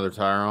throw another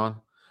tire on.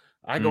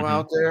 I go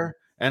out there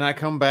and I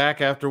come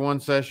back after one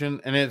session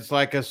and it's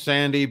like a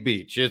sandy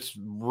beach. It's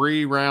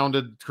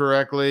re-rounded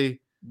correctly.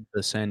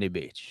 The sandy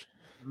beach.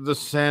 The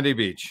sandy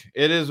beach.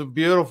 It is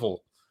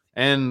beautiful.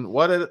 And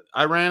I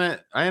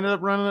ended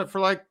up running it for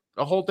like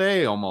a whole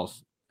day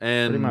almost.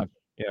 Pretty And much.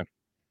 Yeah.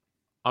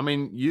 I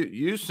mean,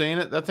 you seen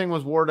it. That thing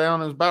was wore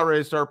down. It was about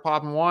ready to start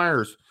popping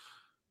wires.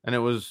 And it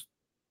was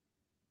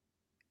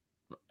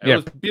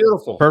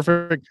beautiful.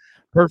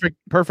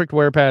 Perfect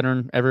wear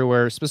pattern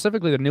everywhere.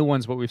 Specifically the new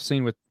ones, what we've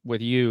seen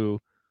with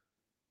you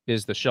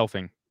is the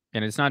shelving.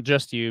 And it's not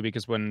just you,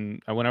 because when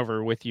I went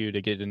over with you to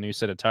get a new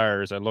set of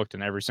tires, I looked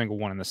and every single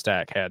one in the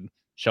stack had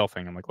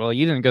shelving. I'm like, well,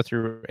 you didn't go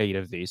through 8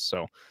 of these,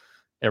 so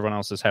everyone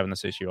else is having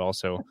this issue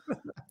also.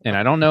 And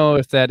I don't know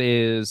if that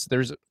is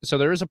there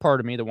is a part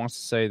of me that wants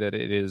to say that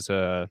it is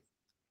an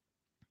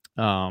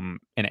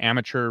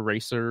amateur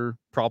racer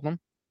problem,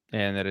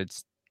 and that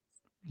it's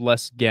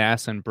less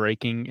gas and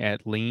braking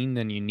at lean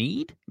than you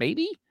need,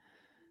 maybe.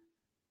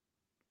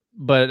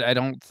 But I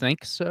don't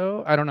think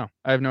so. I don't know.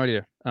 I have no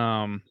idea.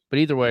 But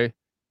either way,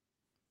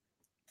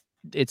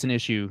 it's an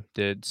issue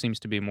that seems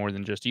to be more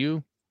than just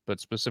you, but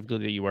specifically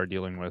that you are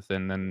dealing with.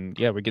 And then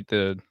you get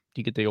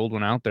the old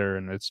one out there,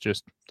 and it's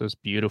just this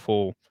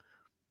beautiful,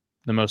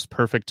 the most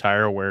perfect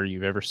tire wear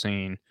you've ever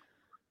seen.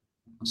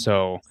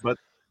 So,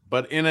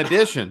 but in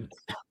addition,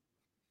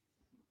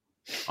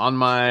 on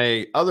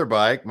my other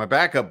bike, my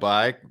backup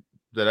bike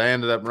that I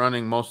ended up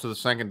running most of the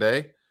second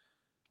day,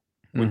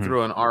 we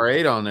threw an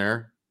R8 on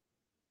there,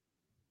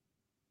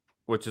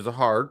 which is a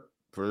hard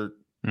for,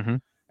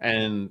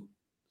 and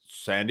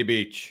sandy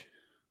beach.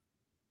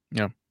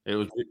 Yeah, it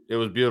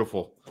was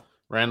beautiful.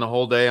 Ran the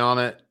whole day on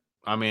it.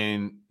 I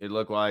mean, it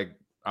looked like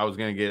I was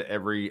going to get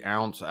every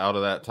ounce out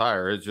of that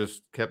tire. It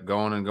just kept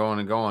going and going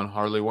and going,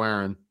 hardly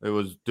wearing. It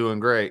was doing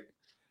great.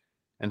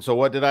 And so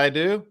what did I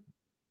do?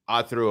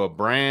 I threw a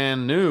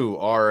brand new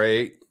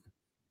R8,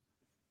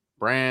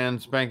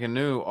 brand spanking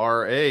new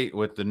R8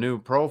 with the new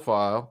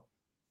profile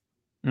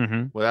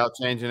without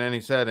changing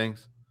any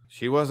settings.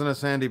 She wasn't a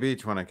sandy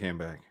beach when I came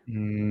back.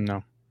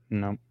 No.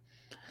 And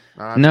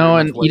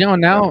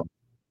now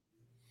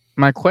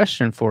my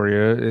question for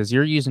you is,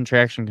 you're using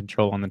traction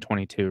control on the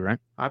 22, right?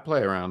 I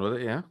play around with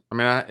it, yeah. I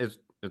mean,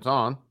 it's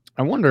on.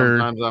 I wonder.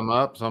 Sometimes I'm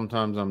up,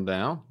 sometimes I'm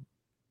down.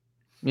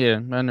 Yeah,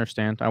 I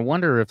understand. I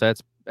wonder if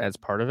that's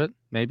part of it,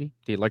 maybe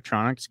the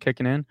electronics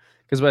kicking in,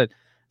 because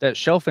that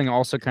shelving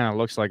also kind of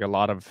looks like a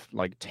lot of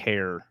like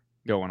tear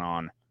going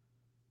on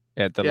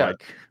at the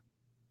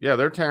Yeah,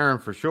 they're tearing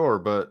for sure,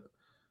 but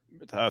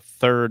a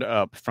third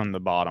up from the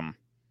bottom.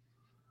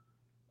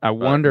 I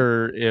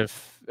wonder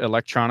if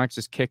electronics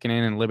is kicking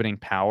in and limiting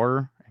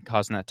power and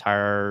causing that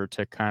tire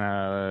to kind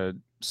of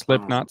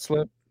not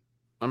slip.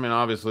 I mean,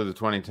 obviously the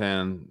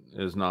 2010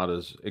 is not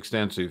as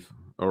extensive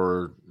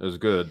or as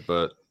good,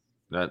 but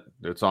that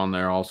it's on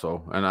there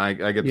also, and I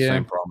get the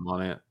same problem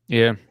on it.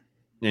 Yeah,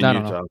 in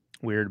Utah. Know.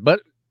 Weird,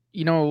 but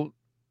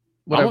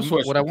what I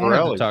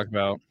wanted to talk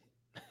about.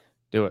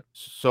 Do it.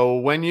 So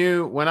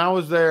when I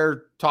was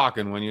there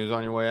talking, when you was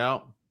on your way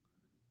out,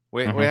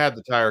 we had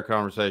the tire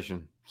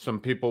conversation. Some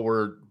people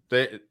were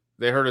they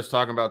heard us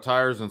talking about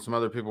tires, and some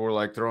other people were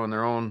like throwing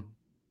their own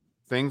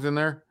things in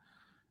there,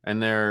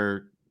 and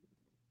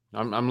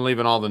I'm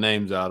leaving all the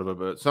names out of it,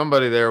 but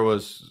somebody there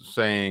was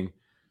saying,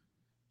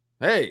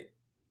 "Hey,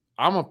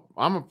 I'm a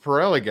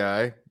Pirelli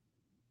guy,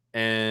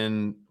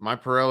 and my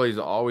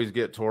Pirellis always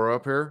get tore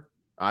up here.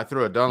 I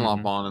threw a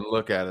Dunlop on, and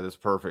look at it, it's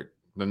perfect.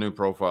 The new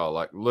profile,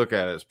 like, look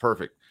at it, it's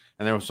perfect."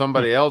 And there was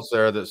somebody else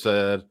there that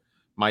said,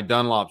 "My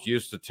Dunlops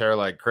used to tear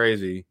like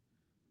crazy,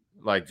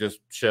 like just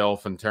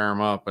shelf and tear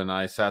them up. And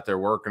I sat there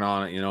working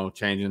on it,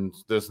 changing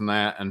this and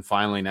that. And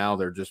finally now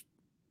they're just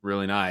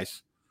really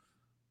nice.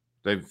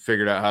 They've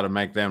figured out how to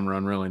make them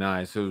run really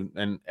nice."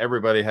 And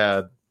everybody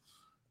had,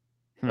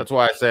 that's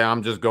why I say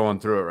I'm just going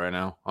through it right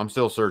now. I'm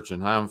still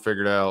searching. I haven't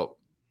figured out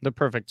the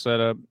perfect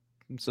setup,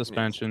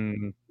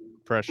 suspension,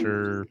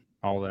 pressure,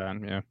 all that.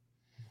 Yeah.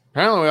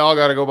 Apparently we all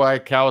got to go buy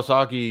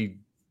Kawasaki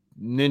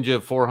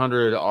Ninja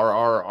 400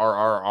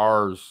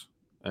 RRRRs.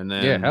 And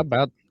then how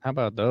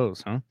about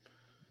those, huh?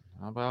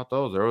 How about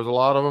those? There was a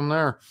lot of them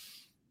there.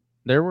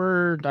 There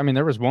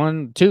was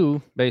 1,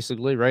 2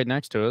 basically right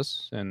next to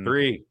us, and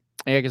 3.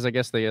 Yeah, because I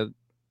guess they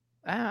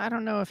I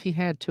don't know if he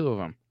had 2 of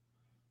them.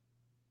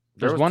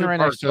 There's one right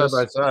next to us.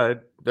 Side by side.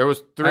 There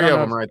was 3 of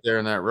them right there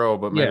in that row,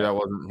 but maybe that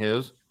wasn't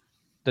his.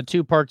 The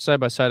 2 parked side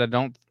by side. I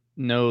don't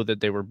know that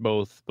they were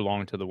both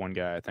belonging to the one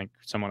guy. I think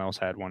someone else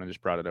had one and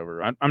just brought it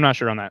over. I'm not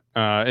sure on that.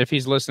 If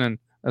he's listening,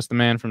 that's the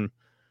man from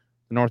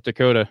North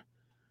Dakota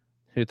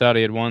who thought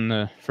he had won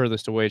the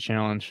furthest away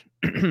challenge.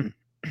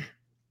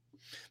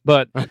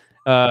 But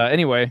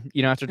anyway,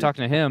 after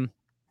talking to him,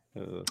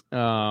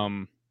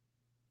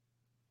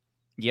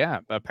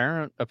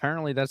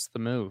 apparently that's the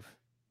move.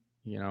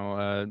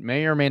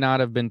 May or may not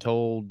have been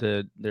told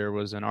that there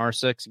was an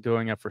R6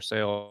 going up for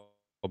sale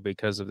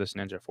because of this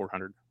Ninja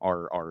 400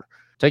 RR.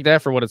 Take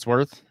that for what it's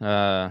worth.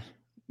 The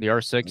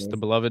R6, the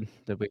beloved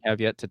that we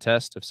have yet to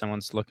test. If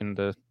someone's looking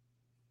to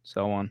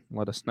sell one,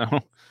 let us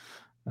know.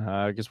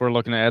 Because we're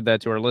looking to add that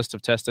to our list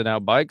of tested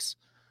out bikes.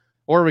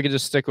 Or we could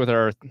just stick with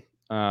our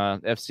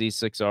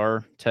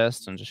FC6R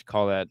test and just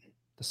call that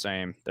the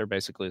same. They're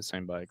basically the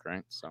same bike,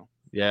 right? So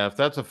Yeah, if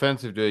that's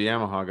offensive to a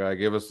Yamaha guy,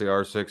 give us the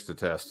R6 to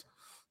test.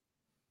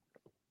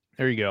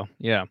 there you go.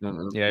 Yeah.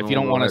 And Yeah. If you we'll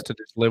don't go want us ahead. to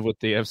just live with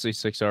the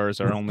FC6R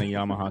as our only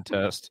Yamaha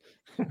test.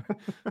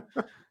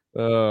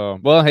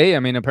 Well, hey,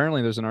 I mean,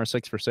 apparently there's an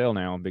R6 for sale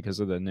now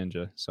because of the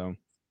Ninja. So,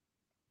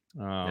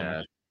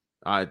 Yeah,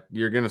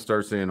 you're gonna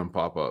start seeing them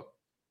pop up.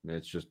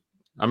 It's just,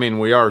 I mean,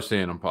 we are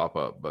seeing them pop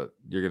up, but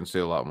you're gonna see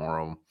a lot more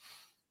of them.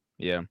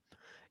 yeah.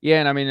 Yeah.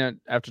 And I mean,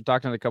 after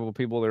talking to a couple of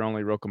people, their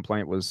only real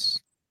complaint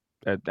was,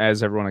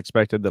 as everyone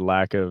expected, the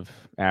lack of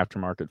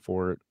aftermarket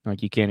for it.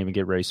 Like, you can't even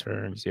get race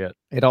fairings yet.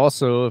 It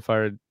also, if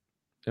I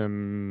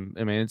mean,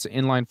 it's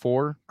inline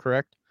 4,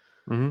 correct?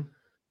 Mm-hmm.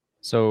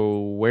 So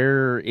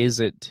where is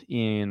it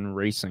in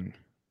racing?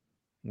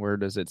 Where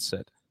does it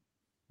sit?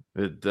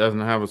 It doesn't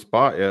have a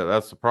spot yet.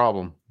 That's the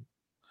problem.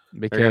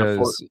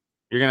 Because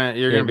you're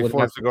gonna be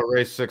forced to go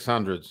race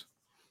 600s.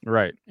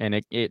 Right,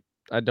 and it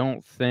I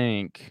don't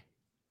think.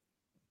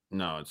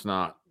 No, it's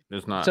not.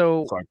 It's not.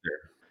 So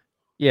there.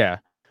 yeah,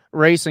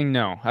 racing.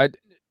 No,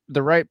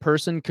 the right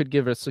person could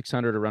give a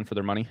 600 a run for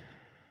their money,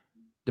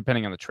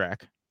 depending on the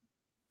track.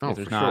 Oh, if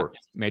there's for not sure.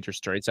 major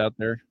straights out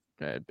there,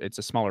 it's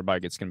a smaller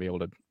bike. It's gonna be able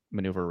to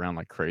maneuver around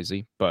like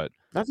crazy. But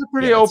that's a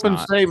pretty open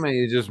statement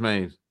you just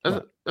made.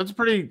 That's a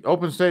pretty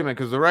open statement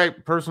because the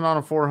right person on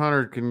a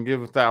 400 can give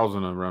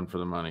 1,000 a run for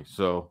the money.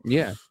 So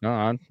yeah,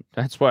 no,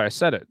 that's why I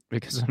said it,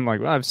 because I'm like,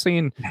 well, I've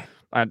seen.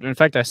 In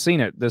fact, I seen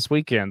it this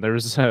weekend.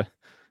 There's a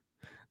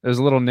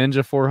little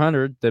Ninja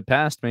 400 that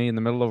passed me in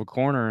the middle of a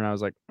corner, and I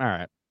was like, all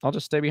right, I'll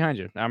just stay behind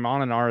you. I'm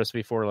on an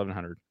RSV 4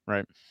 1100,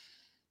 right?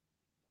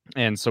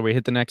 And so we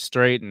hit the next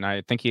straight, and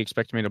I think he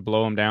expected me to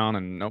blow him down,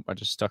 and nope, I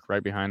just stuck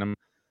right behind him.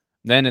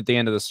 Then at the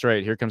end of the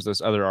straight, here comes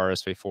this other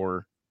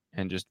RSV4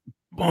 and just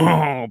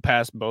boom,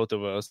 past both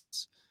of us.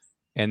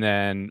 And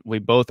then we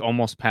both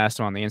almost passed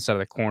him on the inside of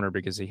the corner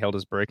because he held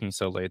his braking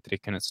so late that he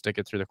couldn't stick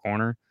it through the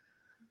corner.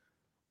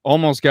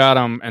 Almost got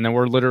him, and then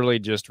we're literally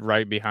just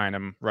right behind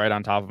him, right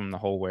on top of him the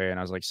whole way. And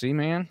I was like, see,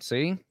 man,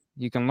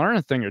 you can learn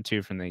a thing or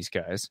two from these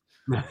guys.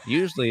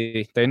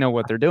 Usually they know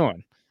what they're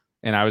doing.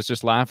 And I was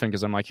just laughing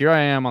because I'm like, here I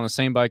am on the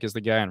same bike as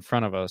the guy in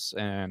front of us,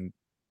 and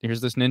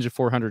here's this Ninja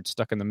 400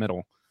 stuck in the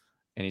middle,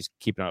 and he's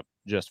keeping up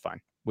just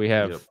fine. We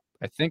have,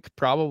 I think,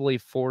 probably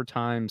 4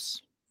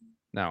 times,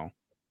 no,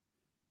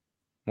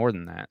 more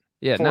than that.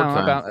 Yeah, 4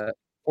 times. About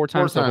 4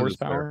 times the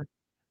horsepower.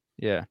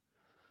 Yeah.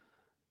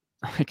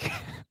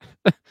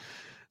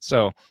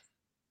 So,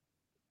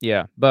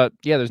 yeah, but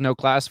yeah, there's no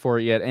class for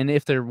it yet. And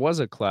if there was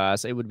a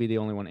class, it would be the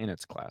only one in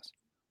its class,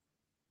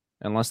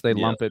 unless they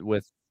lump it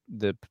with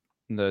the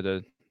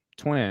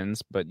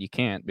twins. But you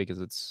can't because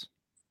it's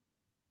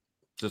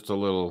just a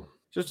little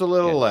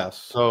less.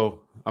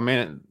 So I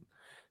mean,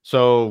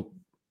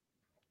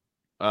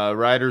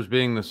 riders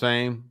being the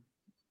same,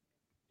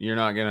 you're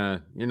not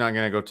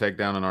gonna go take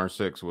down an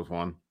R6 with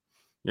one.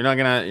 You're not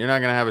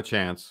gonna have a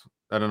chance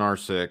at an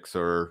R6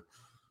 or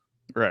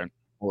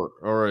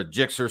a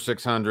Gixxer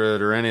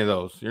 600 or any of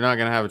those. You're not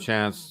gonna have a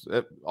chance.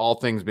 All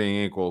things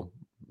being equal,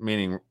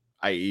 meaning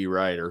i.e.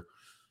 rider.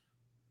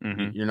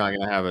 Mm-hmm. You're not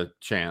gonna have a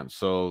chance.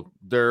 So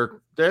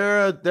they're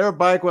a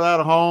bike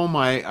without a home.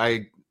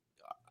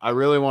 I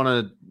really want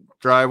to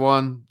drive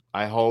one.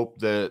 I hope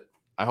that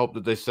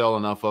they sell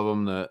enough of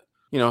them that,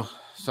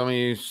 some of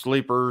you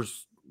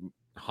sleepers,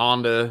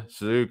 Honda,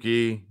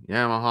 Suzuki,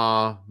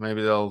 Yamaha,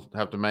 maybe they'll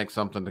have to make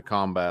something to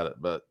combat it.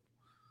 But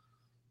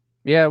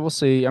yeah, we'll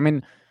see. I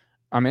mean,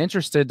 I'm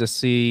interested to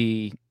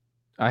see.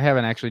 I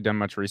haven't actually done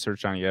much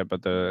research on it yet,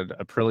 but the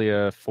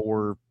Aprilia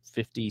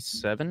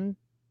 457.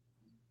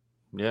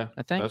 Yeah,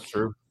 I think that's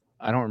true.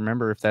 I don't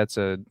remember if that's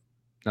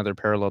another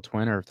parallel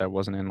twin or if that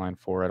was an inline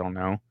 4. I don't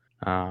know.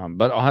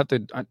 But I'll have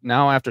to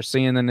now, after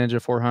seeing the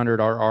Ninja 400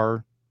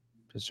 RR.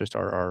 It's just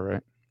RR,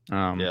 right?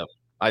 Yeah,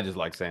 I just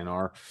like saying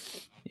R.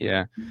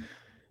 Yeah,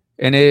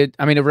 and it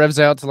revs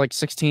out to like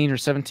 16 or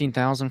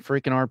 17,000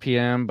 freaking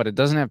RPM, but it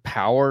doesn't have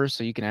power,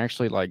 so you can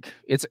actually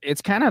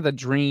it's kind of the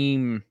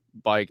dream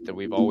bike that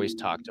we've always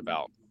talked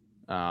about.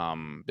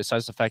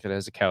 Besides the fact that it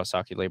has a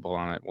Kawasaki label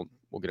on it,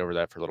 we'll get over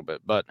that for a little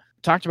bit. But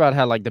talked about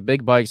how the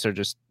big bikes are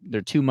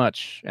they're too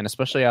much, and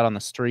especially out on the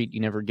street, you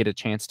never get a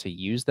chance to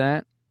use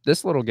that.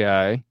 This little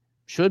guy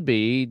should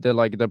be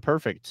the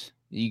perfect.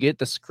 You get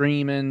the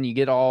screaming, you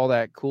get all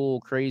that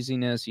cool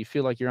craziness. You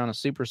feel like you're on a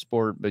super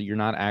sport, but you're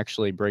not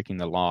actually breaking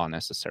the law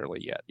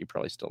necessarily yet. You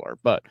probably still are,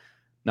 but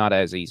not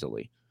as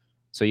easily.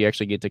 So you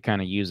actually get to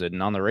kind of use it.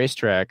 And on the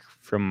racetrack,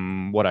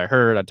 from what I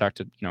heard, I talked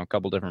to a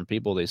couple different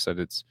people. They said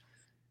it's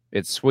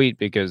sweet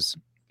because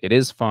it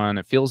is fun.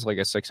 It feels like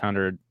a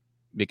 600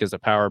 because the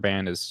power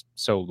band is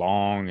so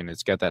long and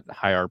it's got that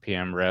high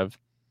RPM rev.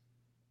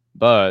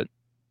 But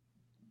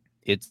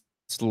it's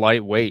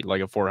lightweight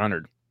like a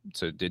 400.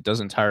 So it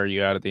doesn't tire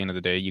you out at the end of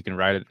the day. You can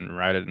ride it and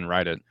ride it and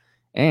ride it.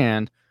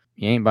 And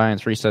you ain't buying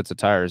 3 sets of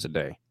tires a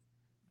day.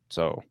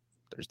 So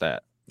there's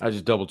that. I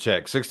just double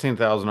checked.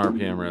 16,000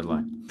 RPM red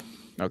line.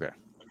 Okay.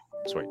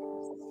 Sweet.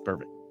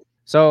 Perfect.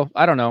 So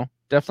I don't know.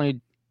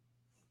 Definitely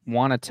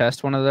want to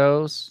test one of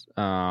those.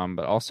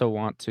 But also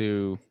want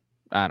to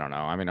I don't know.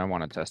 I mean, I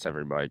want to test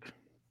every bike.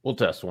 We'll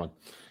test one.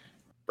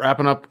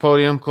 Wrapping up the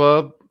Podium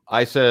Club.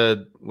 I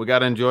said we got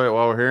to enjoy it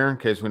while we're here in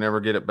case we never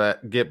get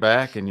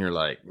back. And you're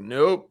like,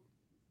 nope,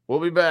 we'll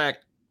be back.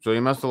 So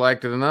you must have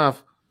liked it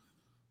enough.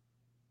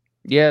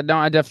 Yeah, no,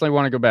 I definitely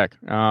want to go back.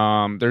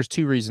 There's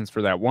two reasons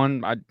for that.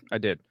 One, I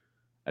did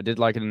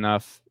like it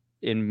enough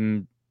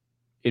in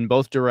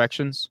both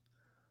directions.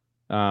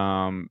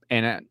 On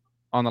the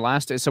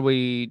last day, so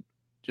we,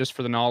 just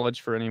for the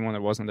knowledge for anyone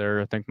that wasn't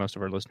there, I think most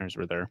of our listeners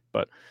were there,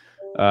 but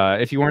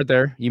if you weren't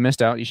there, you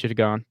missed out. You should have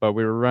gone. But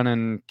we were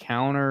running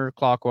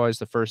counterclockwise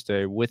the first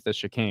day with the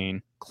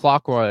chicane,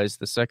 clockwise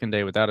the second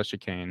day without a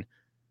chicane,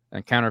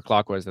 and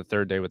counterclockwise the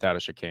third day without a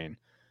chicane.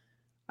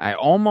 I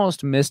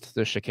almost missed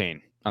the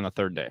chicane on the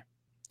third day.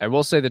 I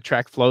will say the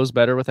track flows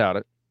better without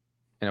it,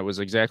 and it was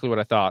exactly what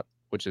I thought,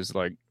 which is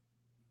like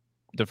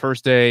the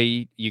first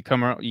day you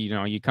come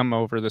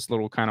over this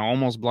little kind of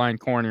almost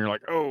blind corner. You're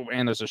like, oh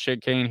man, there's a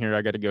chicane here.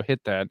 I got to go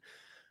hit that.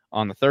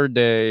 On the third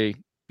day,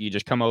 you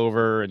just come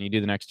over and you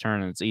do the next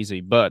turn and it's easy.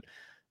 But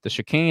the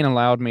chicane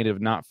allowed me to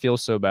not feel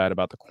so bad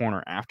about the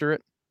corner after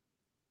it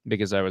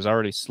because I was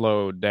already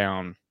slowed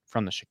down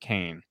from the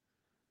chicane.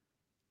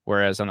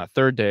 Whereas on the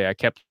third day, I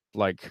kept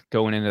like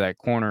going into that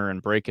corner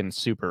and braking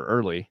super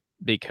early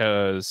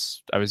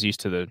because I was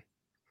used to the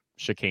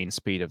chicane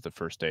speed of the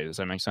first day. Does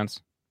that make sense?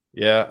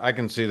 Yeah, I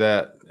can see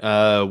that.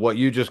 What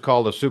you just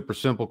called a super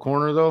simple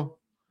corner, though,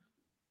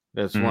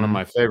 that's one of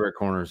my favorite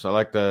corners. I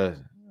like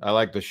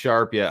the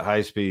sharp yet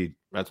high speed.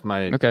 That's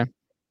my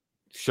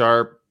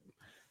sharp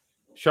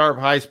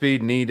high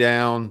speed knee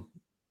down.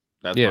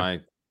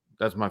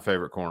 That's my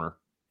favorite corner.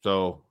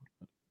 So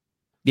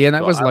yeah, and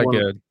that was like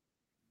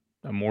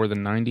a more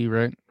than 90,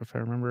 right? If I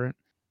remember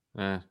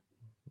right.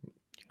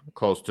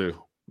 Close to.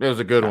 It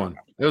was a good one.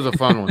 It was a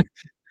fun one.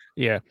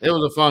 Yeah, it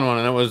was a fun one,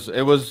 and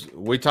it was.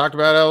 We talked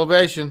about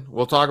elevation.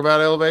 We'll talk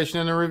about elevation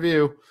in the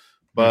review,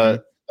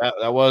 but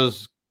that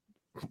was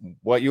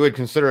what you would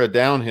consider a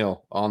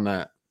downhill on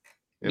that.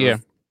 It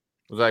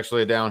was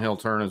actually a downhill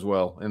turn as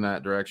well in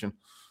that direction.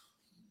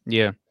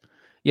 Yeah.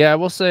 I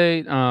will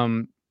say,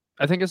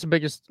 I think it's the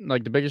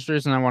biggest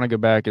reason I want to go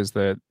back is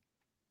that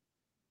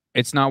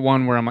it's not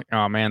one where I'm like,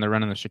 oh man, they're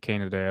running the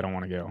chicane today, I don't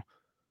want to go.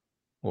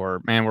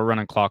 Or, man, we're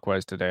running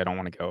clockwise today, I don't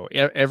want to go.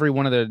 Every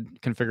one of the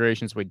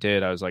configurations we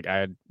did, I was like,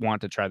 I want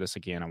to try this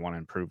again. I want to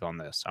improve on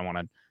this. I want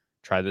to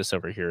try this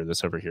over here,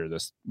 this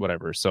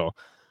whatever. So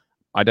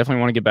I definitely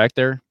want to get back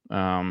there.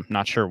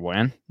 Not sure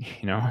when.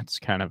 It's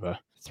kind of a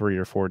 3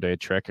 or 4 day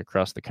trek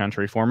across the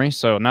country for me.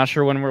 So not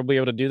sure when we'll be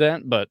able to do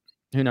that, but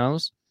who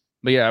knows?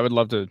 But yeah, I would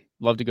love to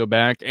go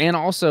back. And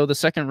also the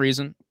second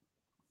reason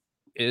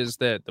is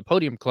that the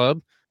Podium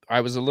Club,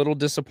 I was a little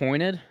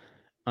disappointed.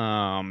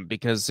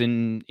 Because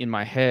in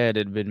my head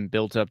it had been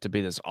built up to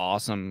be this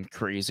awesome,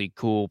 crazy,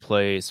 cool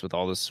place with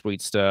all this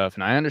sweet stuff.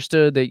 And I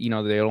understood that,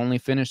 they had only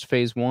finished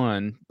phase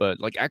 1, but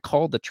like I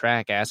called the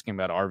track asking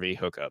about RV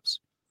hookups.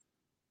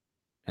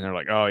 And they're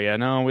like, oh yeah,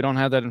 no, we don't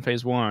have that in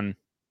phase 1.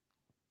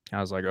 I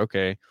was like,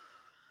 okay.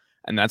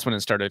 And that's when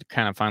it started to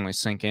kind of finally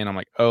sink in. I'm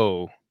like,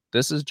 oh,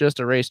 this is just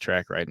a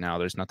racetrack right now.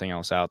 There's nothing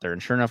else out there.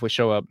 And sure enough, we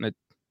show up.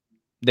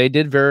 They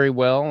did very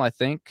well, I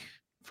think,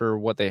 for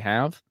what they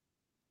have.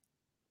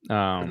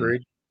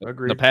 Agreed.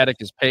 The paddock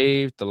is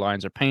paved. The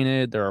lines are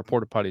painted. There are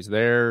porta potties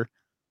there.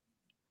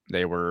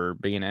 They were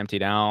being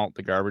emptied out.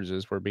 The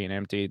garbages were being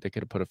emptied. They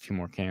could have put a few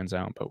more cans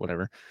out, but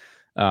whatever.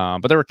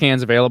 But there were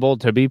cans available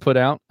to be put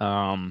out.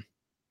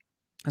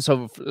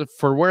 So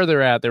for where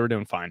they're at, they were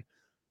doing fine.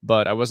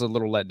 But I was a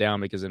little let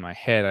down because in my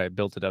head, I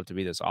built it up to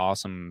be this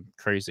awesome,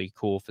 crazy,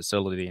 cool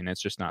facility, and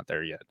it's just not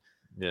there yet.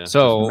 Yeah.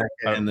 So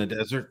in the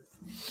desert.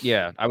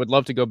 Yeah, I would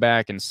love to go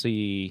back and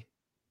see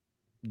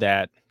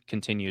that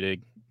continue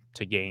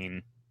to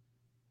gain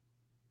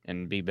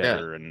and be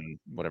better and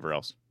whatever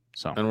else.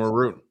 So, and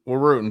we're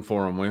rooting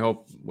for them.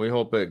 We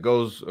hope it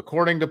goes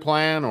according to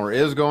plan or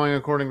is going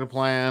according to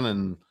plan,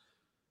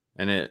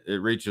 and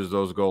it reaches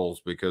those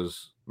goals,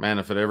 because man,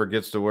 if it ever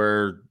gets to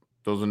where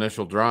those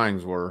initial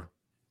drawings were,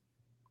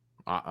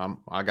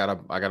 I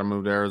gotta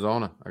move to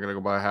Arizona. I gotta go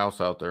buy a house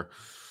out there.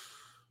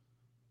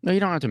 No, you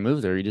don't have to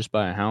move there. You just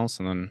buy a house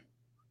and then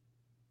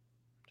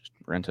just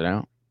rent it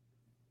out.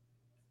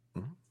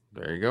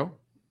 There you go.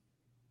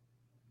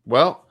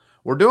 Well,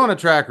 we're doing a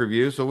track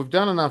review, so we've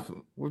done enough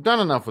with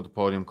the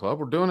Podium Club.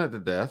 We're doing it to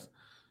death.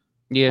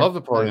 Yeah. Love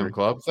the Podium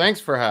Club.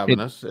 Thanks for having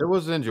us. It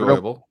was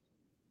enjoyable.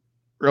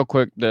 Real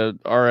quick, the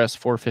RS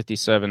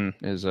 457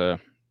 is a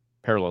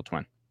parallel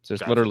twin. So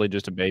it's literally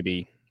just a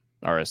baby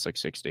RS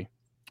 660,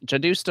 which I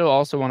do still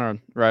also want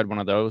to ride one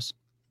of those.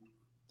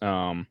 We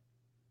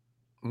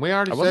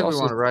already said we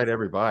want to ride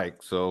every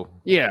bike, so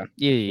yeah.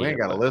 We ain't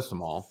got to list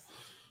them all.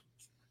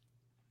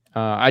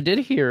 I did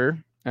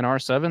hear an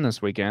R7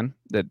 this weekend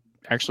that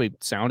actually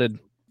sounded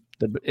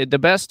the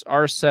best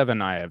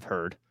R7 I have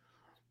heard.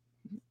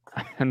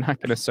 I'm not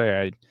going to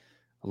say I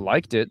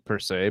liked it per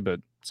se, but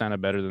it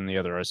sounded better than the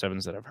other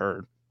R7s that I've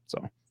heard.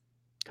 So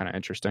kind of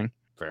interesting.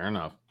 Fair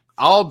enough.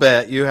 I'll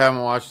bet you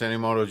haven't watched any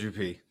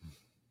MotoGP.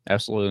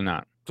 Absolutely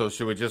not. So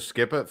should we just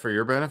skip it for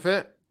your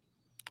benefit?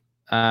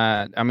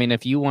 I mean,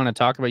 if you want to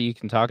talk about it, you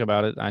can talk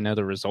about it. I know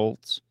the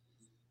results.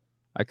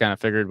 I kind of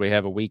figured we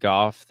have a week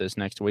off this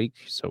next week,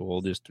 so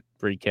we'll just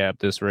recap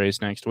this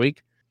race next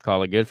week.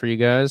 Call it good for you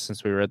guys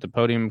since we were at the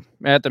podium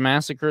at the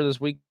Massacre this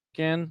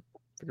weekend.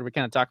 Figured we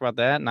kind of talk about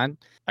that, and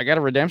I got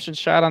a redemption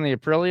shot on the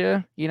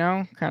Aprilia.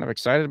 Kind of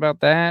excited about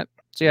that.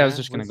 So I was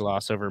just gonna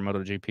gloss over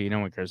MotoGP. No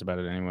one cares about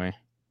it anyway.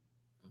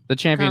 The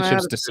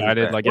championship's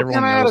decided. Like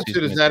everyone knows. What kind of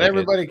attitude is that?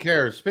 Everybody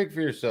cares. Speak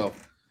for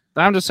yourself.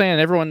 I'm just saying,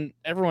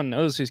 everyone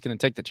knows who's going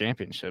to take the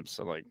championship.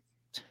 So like,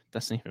 it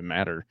doesn't even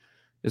matter.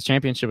 This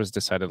championship was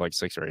decided like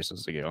 6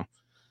 races ago.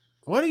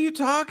 What are you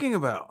talking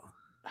about?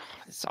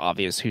 It's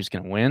obvious who's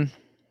going to win.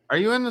 Are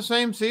you in the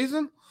same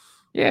season?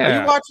 Yeah.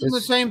 Are you watching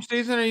the same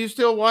season? Or are you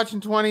still watching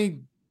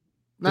 2019?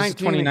 This is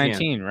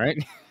 2019, again? Right?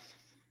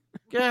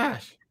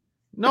 Gosh,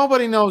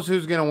 nobody knows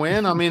who's going to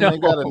win. I mean, no. They've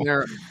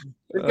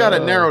got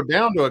it narrowed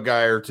down to a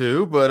guy or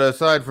two, but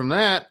aside from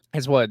that,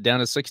 it's what, down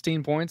to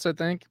 16 points, I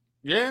think.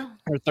 Yeah.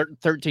 Or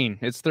 13.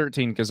 It's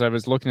 13 because I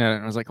was looking at it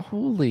and I was like,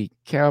 holy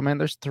cow, man,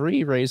 there's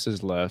 3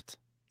 races left.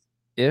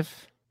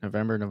 If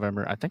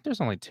November, I think there's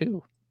only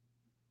 2.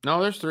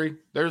 No, there's 3.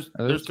 There's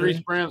 3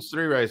 sprints,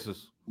 3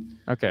 races.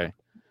 Okay.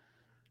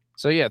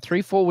 So yeah,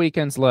 3 full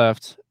weekends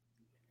left.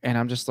 And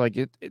I'm just like,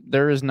 it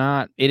is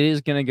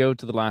going to go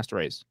to the last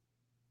race.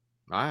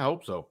 I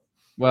hope so.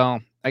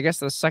 Well, I guess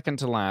the second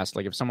to last,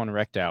 like if someone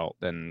wrecked out,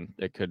 then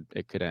it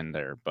could end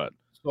there. But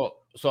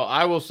so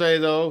I will say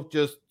though,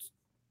 just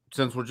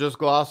since we're just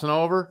glossing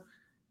over,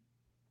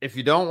 if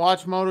you don't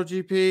watch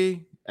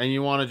MotoGP and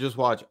you want to just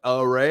watch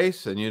a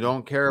race and you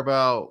don't care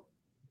about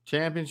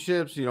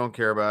championships, you don't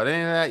care about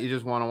any of that, you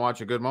just want to watch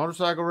a good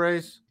motorcycle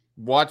race,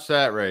 watch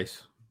that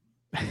race.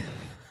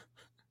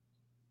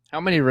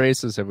 How many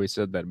races have we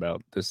said that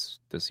about this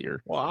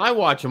year? Well, I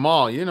watch them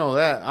all. You know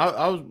that.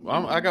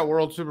 I got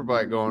World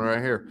Superbike going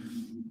right here.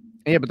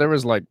 Yeah, but there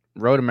was like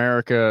Road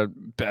America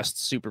best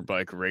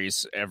superbike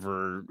race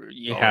ever.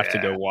 You have to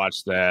go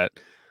watch that.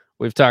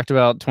 We've talked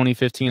about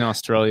 2015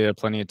 Australia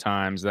plenty of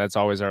times. That's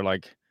always our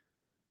like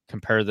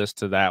compare this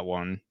to that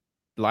one.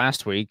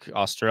 Last week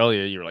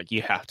Australia, you're like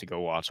you have to go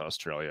watch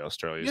Australia.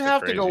 You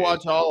have to go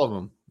watch all of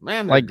them.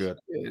 Man, they're like, good.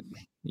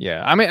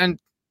 Yeah, I mean, and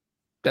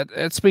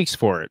that speaks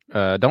for it.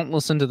 Don't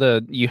listen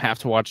to you have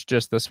to watch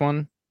just this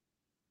one.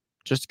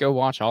 Just go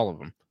watch all of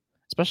them.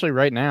 Especially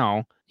right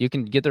now, you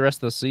can get the rest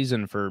of the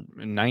season for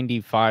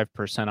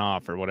 95%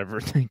 off or whatever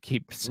they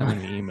keep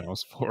sending me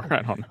emails for.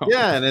 I don't know.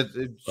 Yeah,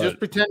 and just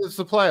pretend it's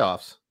the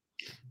playoffs.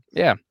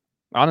 Yeah.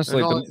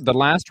 Honestly, the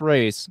last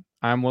race,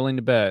 I'm willing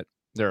to bet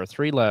there are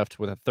 3 left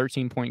with a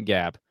 13-point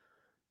gap.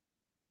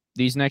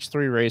 These next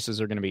 3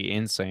 races are going to be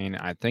insane.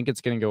 I think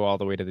it's going to go all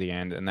the way to the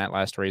end, and that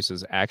last race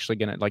is actually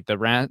going to like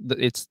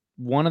it's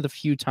one of the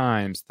few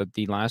times that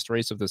the last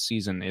race of the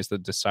season is the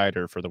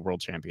decider for the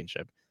world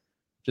championship.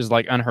 Just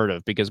like unheard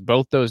of because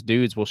both those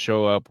dudes will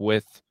show up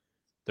with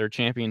their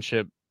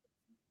championship.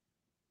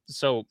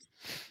 So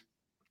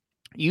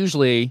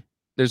usually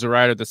there's a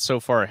rider that's so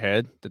far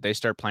ahead that they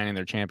start planning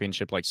their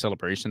championship like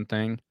celebration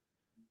thing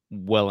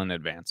well in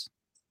advance,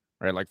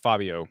 right? Like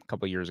Fabio a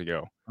couple of years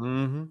ago.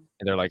 Mm-hmm.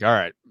 And they're like, all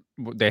right,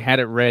 they had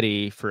it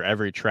ready for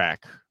every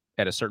track.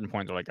 At a certain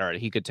point, they're like, all right,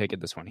 he could take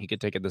it this one. He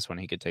could take it this one.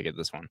 He could take it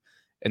this one.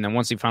 And then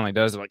once he finally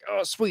does, they're like,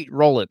 oh, sweet,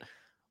 roll it.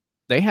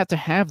 They have to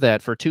have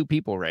that for 2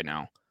 people right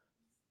now.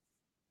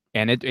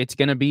 And it's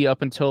going to be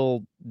up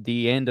until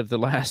the end of the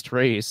last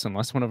race,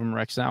 unless one of them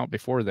wrecks out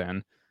before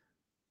then,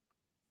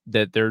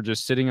 that they're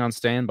just sitting on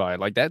standby.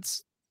 Like,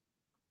 that's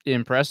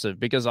impressive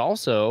because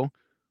also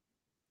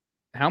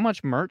how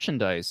much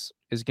merchandise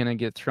is going to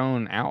get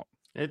thrown out?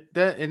 It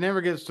never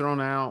gets thrown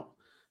out.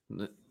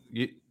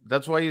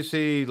 That's why you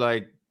see,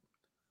 like,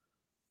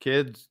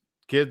 kids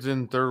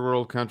in third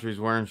world countries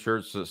wearing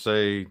shirts that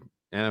say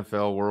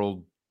NFL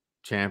World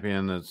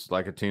Champion. That's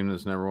like a team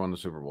that's never won the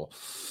Super Bowl.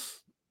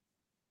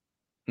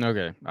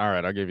 Okay. All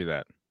right. I'll give you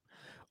that.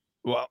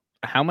 Well,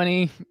 how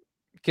many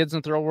kids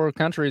in third world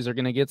countries are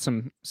going to get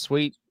some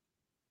sweet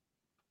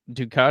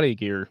Ducati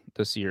gear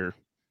this year?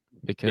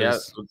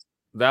 Because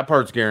that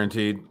part's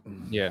guaranteed.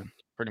 Yeah,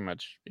 pretty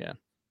much. Yeah.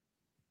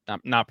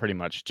 Not pretty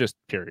much, just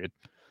period.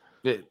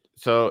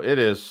 So it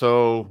is.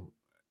 So,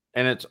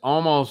 and it's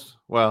almost,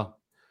 well,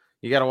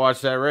 you got to watch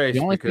that race.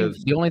 The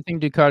only thing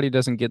Ducati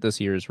doesn't get this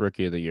year is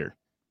Rookie of the Year,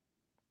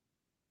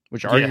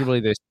 which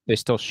arguably they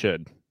still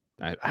should.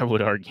 I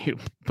would argue,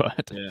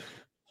 but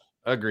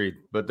agreed.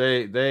 But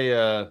they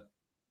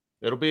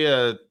it'll be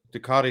a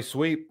Ducati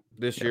sweep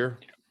this year.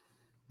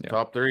 Yeah.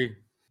 Top 3.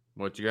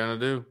 What you gonna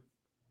do?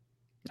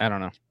 I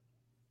don't know.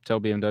 Tell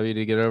BMW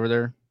to get over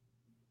there.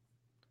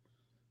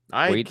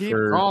 I keep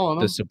calling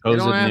them. The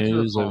supposed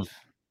news of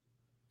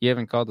you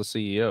haven't called the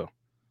CEO.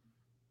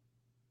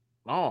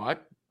 Oh,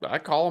 I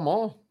call them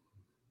all.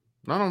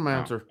 None of them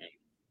answer.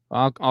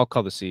 I'll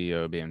call the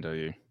CEO of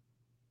BMW.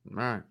 All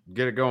right,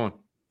 get it going.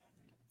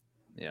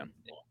 Yeah.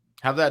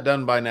 Have that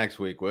done by next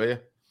week, will you?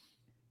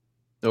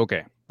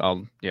 Okay.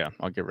 I'll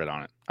get rid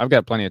on it. I've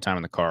got plenty of time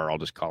in the car. I'll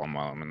just call him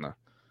while I'm in the.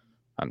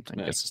 I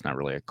guess it's not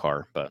really a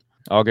car, but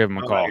I'll give him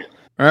a call.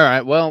 All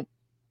right. Well,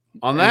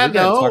 on that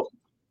note,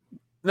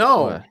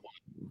 No.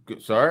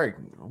 Sorry.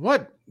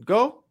 What?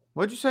 Go?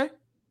 What'd you say?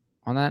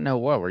 On that note,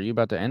 what? Were you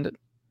about to end it?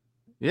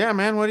 Yeah,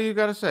 man. What do you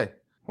got to say?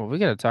 Well, we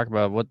got to talk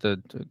about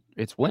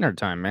it's winter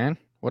time, man.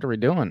 What are we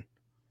doing?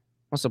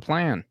 What's the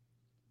plan?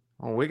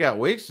 Oh, we got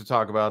weeks to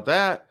talk about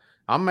that.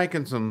 I'm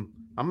making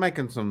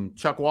some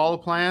Chuck Walla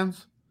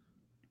plans.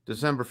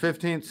 December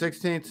 15th,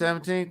 16th,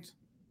 17th.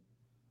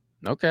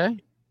 Okay.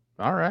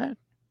 All right.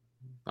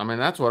 I mean,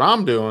 that's what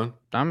I'm doing.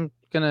 I'm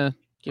going to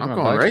get I'm my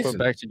going bikes racing. put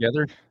back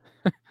together.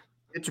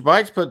 Get your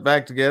bikes put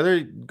back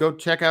together. Go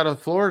check out a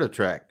Florida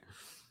track.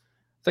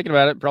 Thinking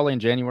about it, probably in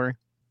January.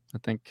 I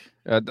think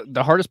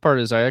the hardest part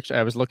is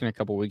I was looking a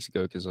couple weeks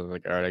ago because I was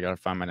like, all right, I got to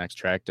find my next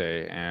track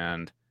day,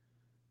 and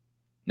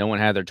no one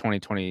had their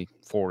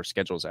 2024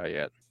 schedules out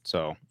yet.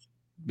 So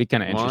be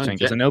kind of interesting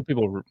because I know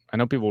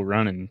people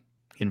run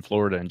in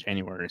Florida in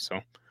January. So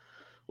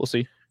we'll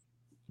see.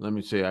 Let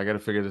me see. I got to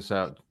figure this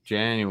out.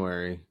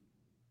 January.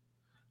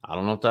 I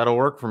don't know if that'll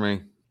work for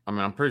me. I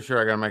mean, I'm pretty sure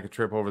I got to make a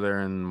trip over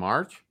there in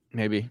March.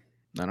 Maybe.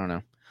 I don't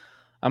know.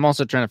 I'm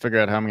also trying to figure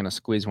out how I'm going to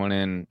squeeze one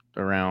in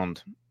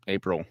around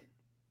April,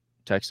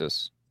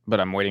 Texas. But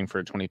I'm waiting for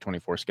a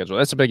 2024 schedule.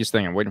 That's the biggest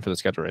thing. I'm waiting for the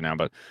schedule right now.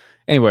 But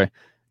anyway,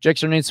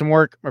 Gixxer needs some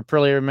work.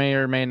 Aprilia may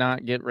or may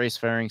not get race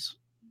fairings.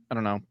 I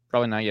don't know.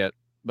 Probably not yet.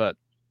 But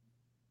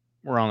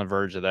we're on the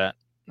verge of that.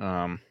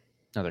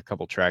 Another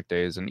couple track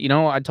days. And,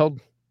 I told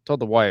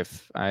the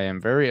wife I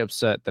am very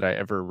upset that I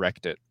ever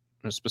wrecked it.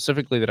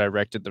 Specifically that I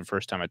wrecked it the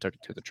first time I took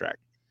it to the track.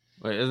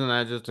 Wait, isn't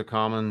that just a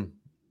common...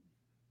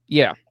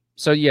 Yeah.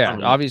 So, yeah,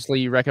 obviously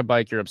you wreck a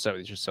bike, you're upset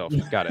with yourself.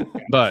 Got it.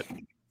 But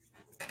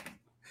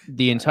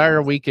the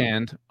entire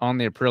weekend on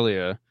the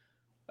Aprilia,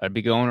 I'd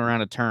be going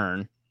around a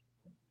turn,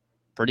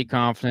 pretty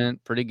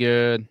confident, pretty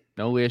good,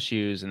 no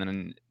issues. And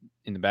then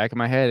in the back of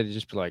my head, it'd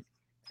just be like,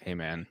 hey,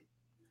 man,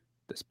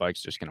 this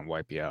bike's just going to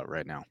wipe you out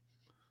right now.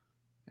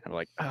 And I'm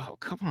like, oh,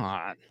 come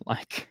on.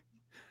 Like,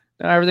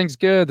 no, everything's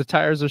good. The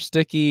tires are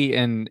sticky.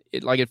 And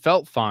it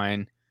felt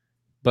fine.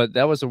 But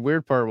that was the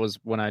weird part was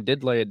when I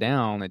did lay it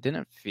down, it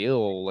didn't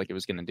feel like it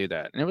was going to do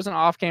that. And it was an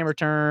off-camber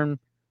turn,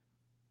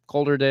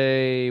 colder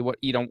day,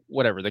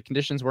 whatever. The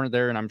conditions weren't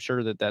there, and I'm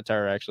sure that the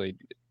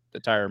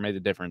tire made the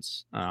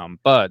difference.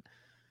 But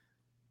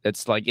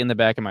it's like in the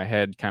back of my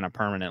head kind of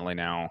permanently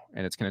now,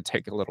 and it's going to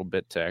take a little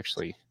bit to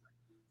actually...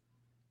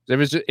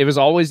 It was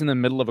always in the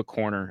middle of a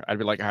corner. I'd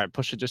be like, all right,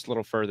 push it just a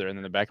little further. And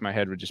then the back of my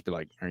head would just be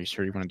like, are you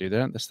sure you want to do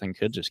that? This thing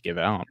could just give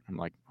out. I'm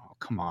like, oh,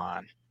 come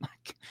on.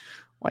 Like,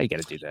 why you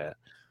got to do that?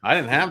 I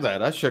didn't have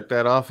that. I shook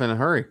that off in a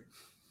hurry.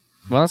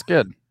 Well, that's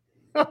good.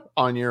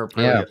 On your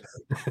Aprilia.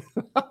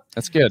 Yeah.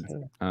 That's good.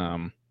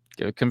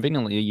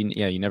 Conveniently,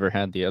 you never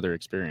had the other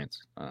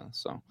experience.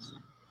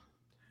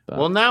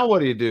 Well, now what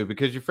do you do?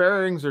 Because your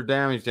fairings are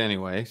damaged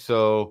anyway.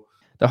 So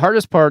the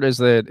hardest part is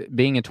that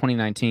being a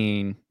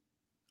 2019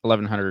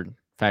 1100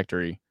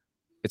 factory,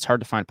 it's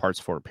hard to find parts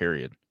for it,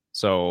 period.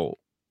 So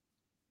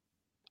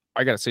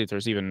I got to see if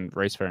there's even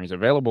race fairings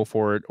available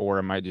for it, or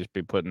I might just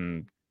be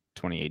putting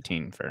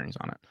 2018 fairings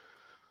on it.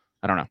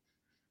 I don't know.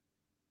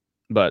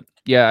 But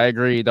yeah, I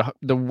agree.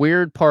 The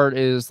weird part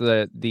is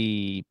that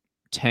the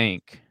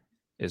tank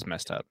is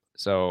messed up.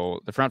 So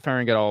the front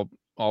fairing got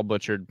all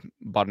butchered,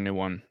 bought a new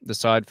one. The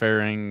side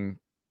fairing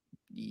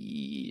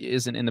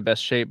isn't in the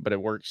best shape, but it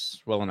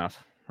works well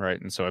enough,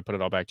 right? And so I put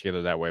it all back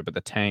together that way. But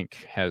the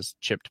tank has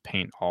chipped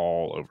paint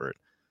all over it.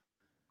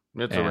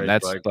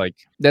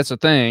 That's the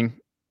thing,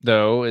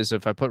 though, is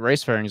if I put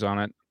race fairings on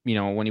it,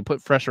 when you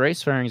put fresh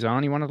race fairings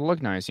on, you want it to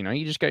look nice.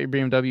 You just got your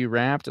BMW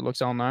wrapped. It looks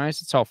all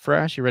nice. It's all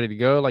fresh. You're ready to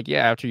go. Like,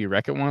 yeah, after you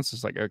wreck it once,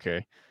 it's like,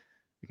 okay,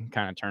 you can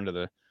kind of turn to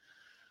the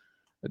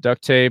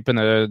duct tape and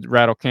the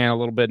rattle can a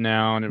little bit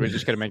now, and we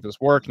just got to make this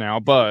work now.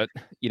 But,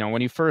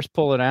 when you first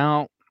pull it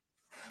out,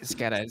 it's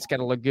got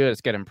to look good.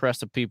 It's got to impress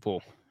the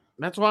people.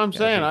 That's why I'm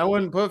saying I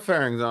wouldn't put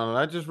fairings on it.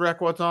 I just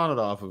wreck what's on it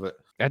off of it.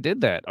 I did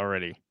that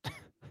already.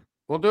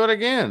 We'll do it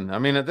again. I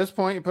mean, at this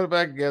point, you put it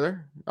back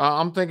together.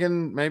 I'm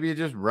thinking maybe you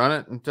just run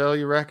it until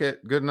you wreck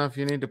it good enough.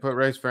 You need to put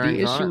race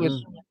fairings on it.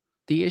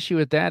 The issue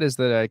with that is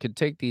that I could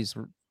take these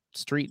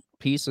street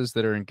pieces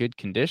that are in good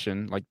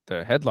condition, like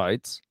the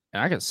headlights,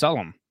 and I could sell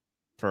them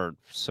for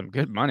some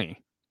good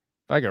money.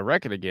 If I could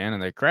wreck it again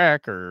and they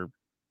crack or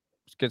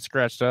get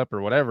scratched up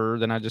or whatever,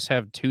 then I just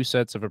have 2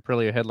 sets of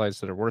Aprilia headlights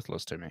that are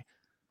worthless to me.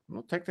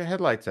 Well, take the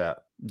headlights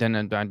out. Then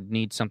I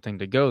need something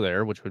to go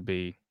there, which would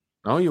be...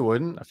 No, you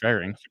wouldn't. A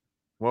fairing.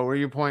 What were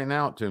you pointing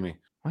out to me?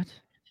 What?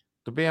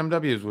 The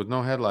BMWs with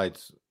no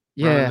headlights.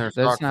 Yeah,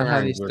 that's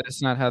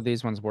not how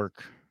these ones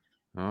work.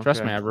 Okay.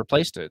 Trust me, I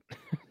replaced it.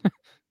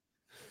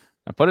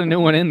 I put a new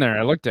one in there.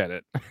 I looked at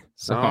it.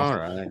 So, all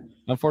right.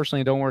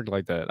 Unfortunately, it don't work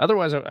like that.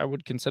 Otherwise, I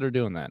would consider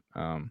doing that.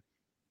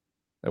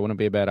 That wouldn't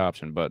be a bad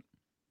option, but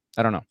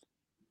I don't know.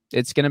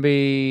 It's going to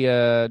be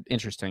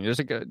interesting.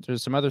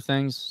 There's some other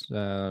things.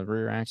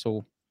 Rear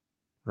axle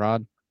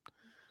rod,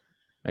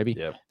 maybe.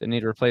 Yep. They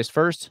need replaced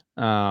first.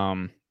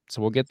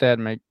 So we'll get that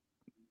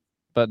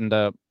buttoned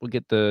up. We'll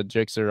get the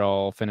Gixxer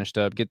all finished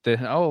up.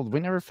 We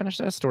never finished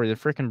that story. The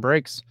freaking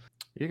brakes.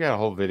 You got a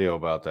whole video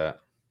about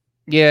that.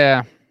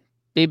 Yeah.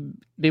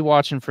 be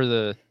watching for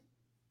the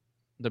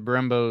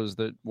Brembos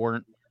that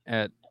weren't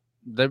at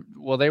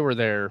they were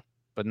there,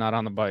 but not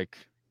on the bike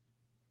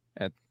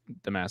at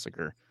the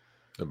massacre.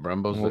 The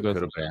Brembos We'll that go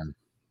could have been.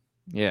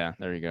 Yeah,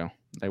 there you go.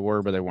 They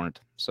were, but they weren't.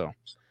 So,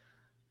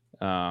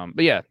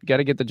 but yeah, got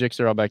to get the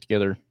Jixer all back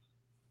together.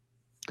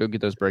 Go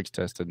get those brakes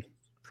tested.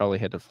 Probably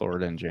head to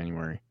Florida in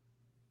January.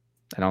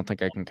 I don't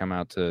think I can come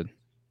out to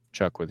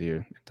Chuck with you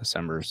in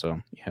December. So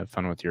you have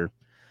fun with your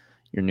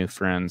new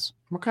friends.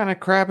 What kind of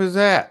crap is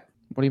that?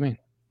 What do you mean?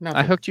 Nothing.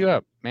 I hooked you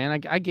up,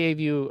 man. I gave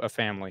you a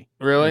family.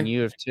 Really? And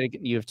you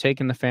have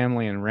taken the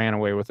family and ran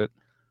away with it.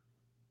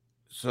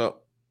 So,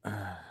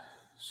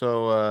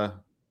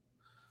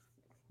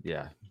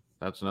 yeah,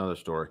 that's another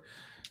story.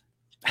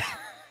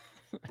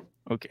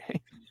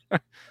 Okay.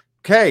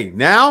 Okay,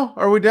 now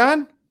are we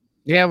done?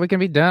 Yeah, we can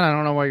be done. I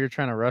don't know why you're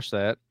trying to rush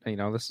that. You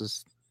know, this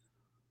is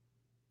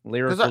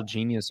lyrical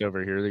genius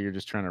over here that you're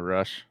just trying to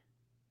rush.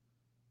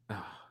 I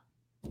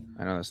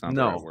know that's not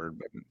the right word,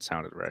 but it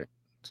sounded right.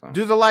 So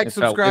do the like,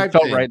 subscribe. It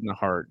felt right in the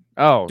heart.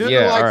 Oh, do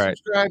yeah. the like, all right.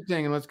 subscribe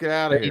thing, and let's get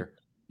out of here.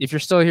 If you're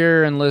still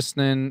here and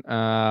listening,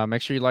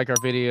 make sure you like our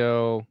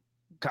video.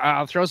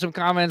 I'll throw some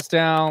comments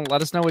down.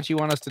 Let us know what you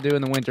want us to do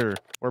in the winter.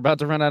 We're about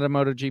to run out of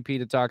MotoGP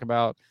to talk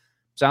about.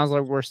 Sounds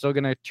like we're still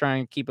going to try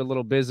and keep it a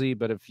little busy,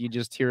 but if you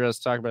just hear us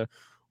talk about,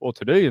 well,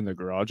 today in the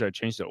garage, I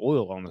changed the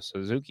oil on the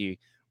Suzuki,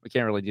 we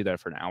can't really do that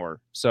for an hour.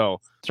 So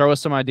throw us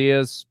some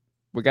ideas.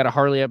 We got a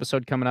Harley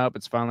episode coming up.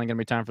 It's finally going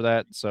to be time for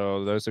that.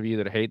 So those of you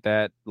that hate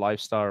that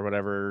lifestyle or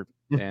whatever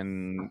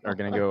and are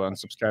going to go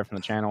unsubscribe from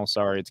the channel,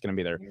 sorry, it's going to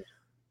be there.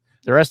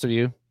 The rest of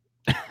you,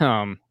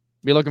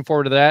 be looking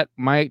forward to that.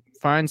 Might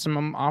find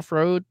some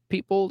off-road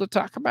people to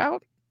talk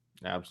about.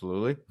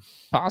 Absolutely.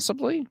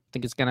 Possibly. I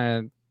think it's going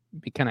to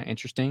be kind of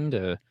interesting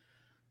to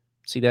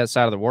see that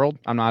side of the world.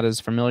 I'm not as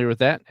familiar with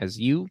that as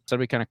you, so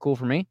it'd be kind of cool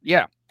for me.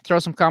 Yeah. Throw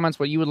some comments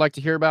what you would like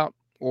to hear about,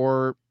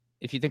 or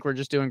if you think we're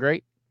just doing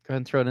great, go ahead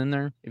and throw it in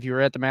there. If you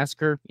were at the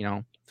massacre,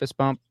 fist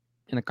bump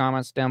in the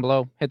comments down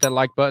below. Hit that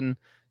like button.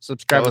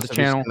 Subscribe to the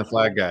channel. The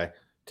flag guy.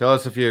 Tell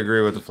us if you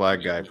agree with the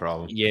flag guy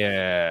problem.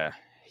 Yeah.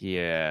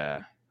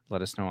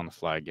 Let us know on the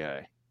flag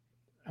guy.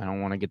 I don't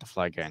want to get the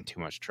flag guy in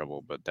too much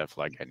trouble, but that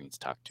flag guy needs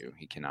talked to.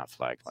 He cannot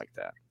flag like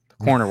that. The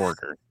corner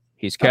worker.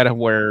 He's got to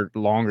wear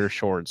longer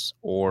shorts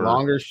or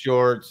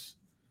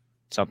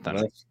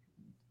something.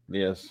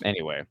 Yes.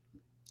 Anyway.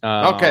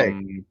 Okay.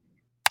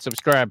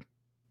 Subscribe,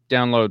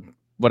 download,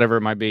 whatever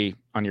it might be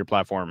on your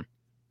platform.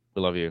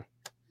 We love you.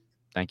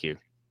 Thank you.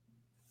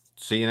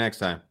 See you next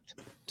time.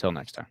 Till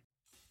next time.